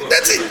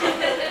 That's it.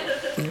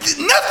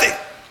 Nothing.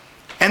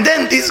 And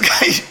then this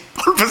guy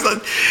all of a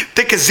sudden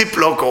take a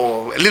Ziploc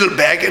or a little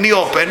bag and he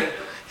opened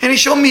and he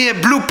showed me a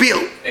blue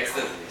pill.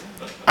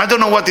 I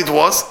don't know what it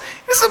was.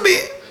 He said,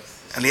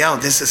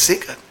 Eliyahu, this is a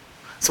secret.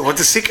 So what's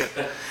the secret?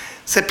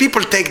 So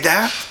people take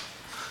that.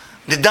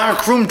 The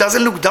dark room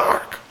doesn't look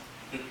dark.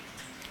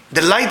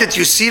 The light that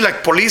you see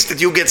like police,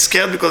 that you get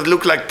scared because it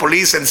look like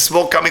police and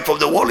smoke coming from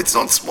the wall, it's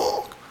not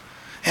smoke.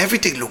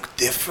 Everything look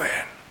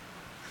different.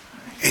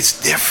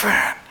 It's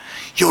different.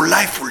 Your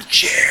life will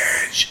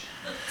change.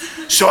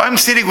 So I'm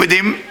sitting with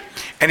him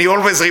and he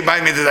always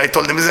reminds me that I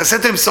told him. I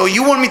said to him, so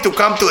you want me to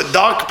come to a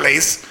dark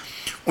place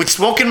with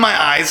smoke in my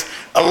eyes,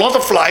 a lot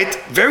of light,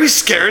 very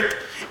scared,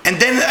 and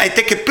then I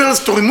take a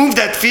pills to remove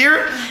that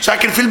fear so I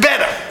can feel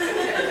better.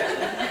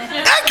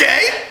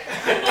 Okay,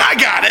 I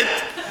got it.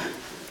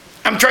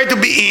 I'm trying to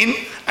be in.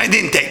 I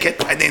didn't take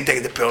it. I didn't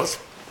take the pills.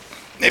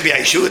 Maybe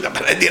I should,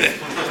 but I didn't.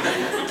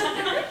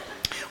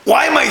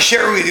 Why am I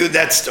sharing with you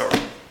that story?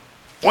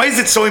 Why is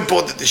it so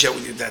important to share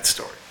with you that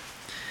story?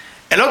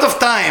 A lot of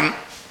time,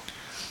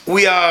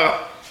 we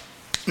are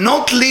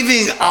not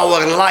living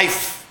our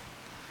life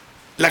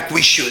like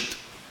we should.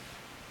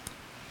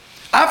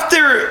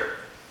 After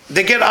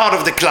they get out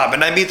of the club,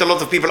 and I meet a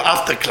lot of people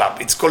after club.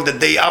 It's called the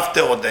day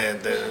after or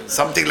the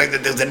something like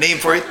that. There's a name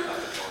for it.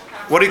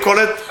 What do you call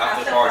it?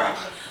 After party.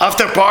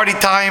 After party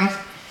time.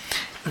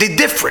 They're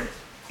different.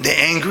 They're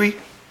angry.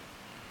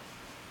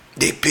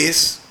 They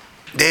piss.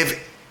 They have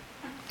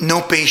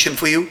no patience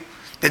for you.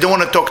 They don't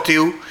want to talk to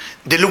you.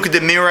 They look at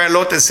the mirror a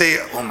lot and say,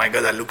 oh my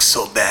God, I look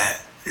so bad.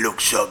 Look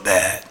so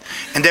bad.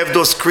 And they have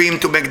those cream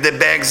to make the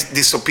bags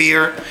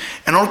disappear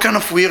and all kind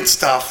of weird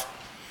stuff.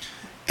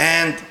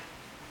 And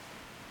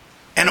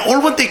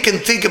all what they can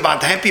think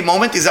about happy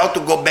moment is how to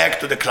go back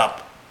to the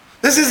club.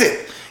 This is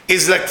it.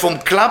 It's like from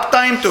club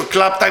time to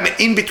club time, and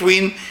in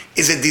between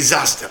is a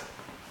disaster.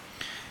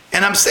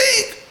 And I'm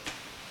saying,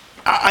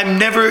 I'm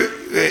never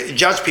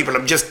judge people.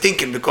 I'm just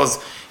thinking because,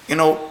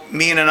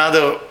 me and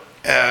another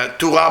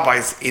two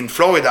rabbis in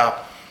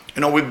Florida,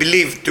 we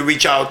believe to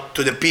reach out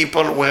to the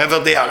people wherever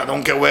they are. I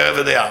don't care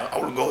wherever they are. I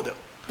will go there.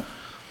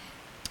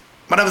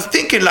 But I was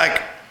thinking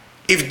like,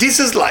 if this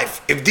is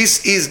life, if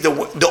this is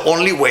the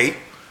only way,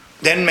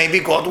 then maybe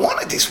God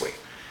wanted this way.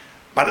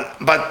 But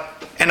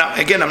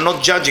again, I'm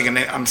not judging, and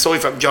I'm sorry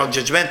if I'm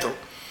judgmental.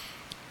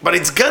 But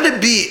it's got to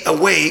be a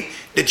way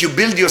that you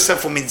build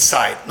yourself from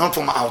inside, not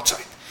from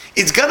outside.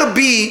 It's got to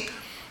be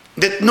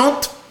that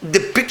not the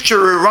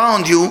picture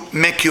around you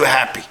make you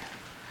happy.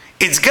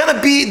 It's got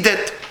to be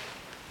that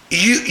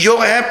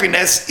your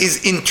happiness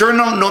is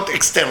internal, not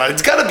external.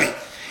 It's got to be.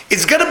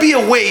 It's got to be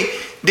a way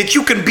that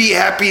you can be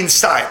happy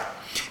inside.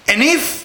 And if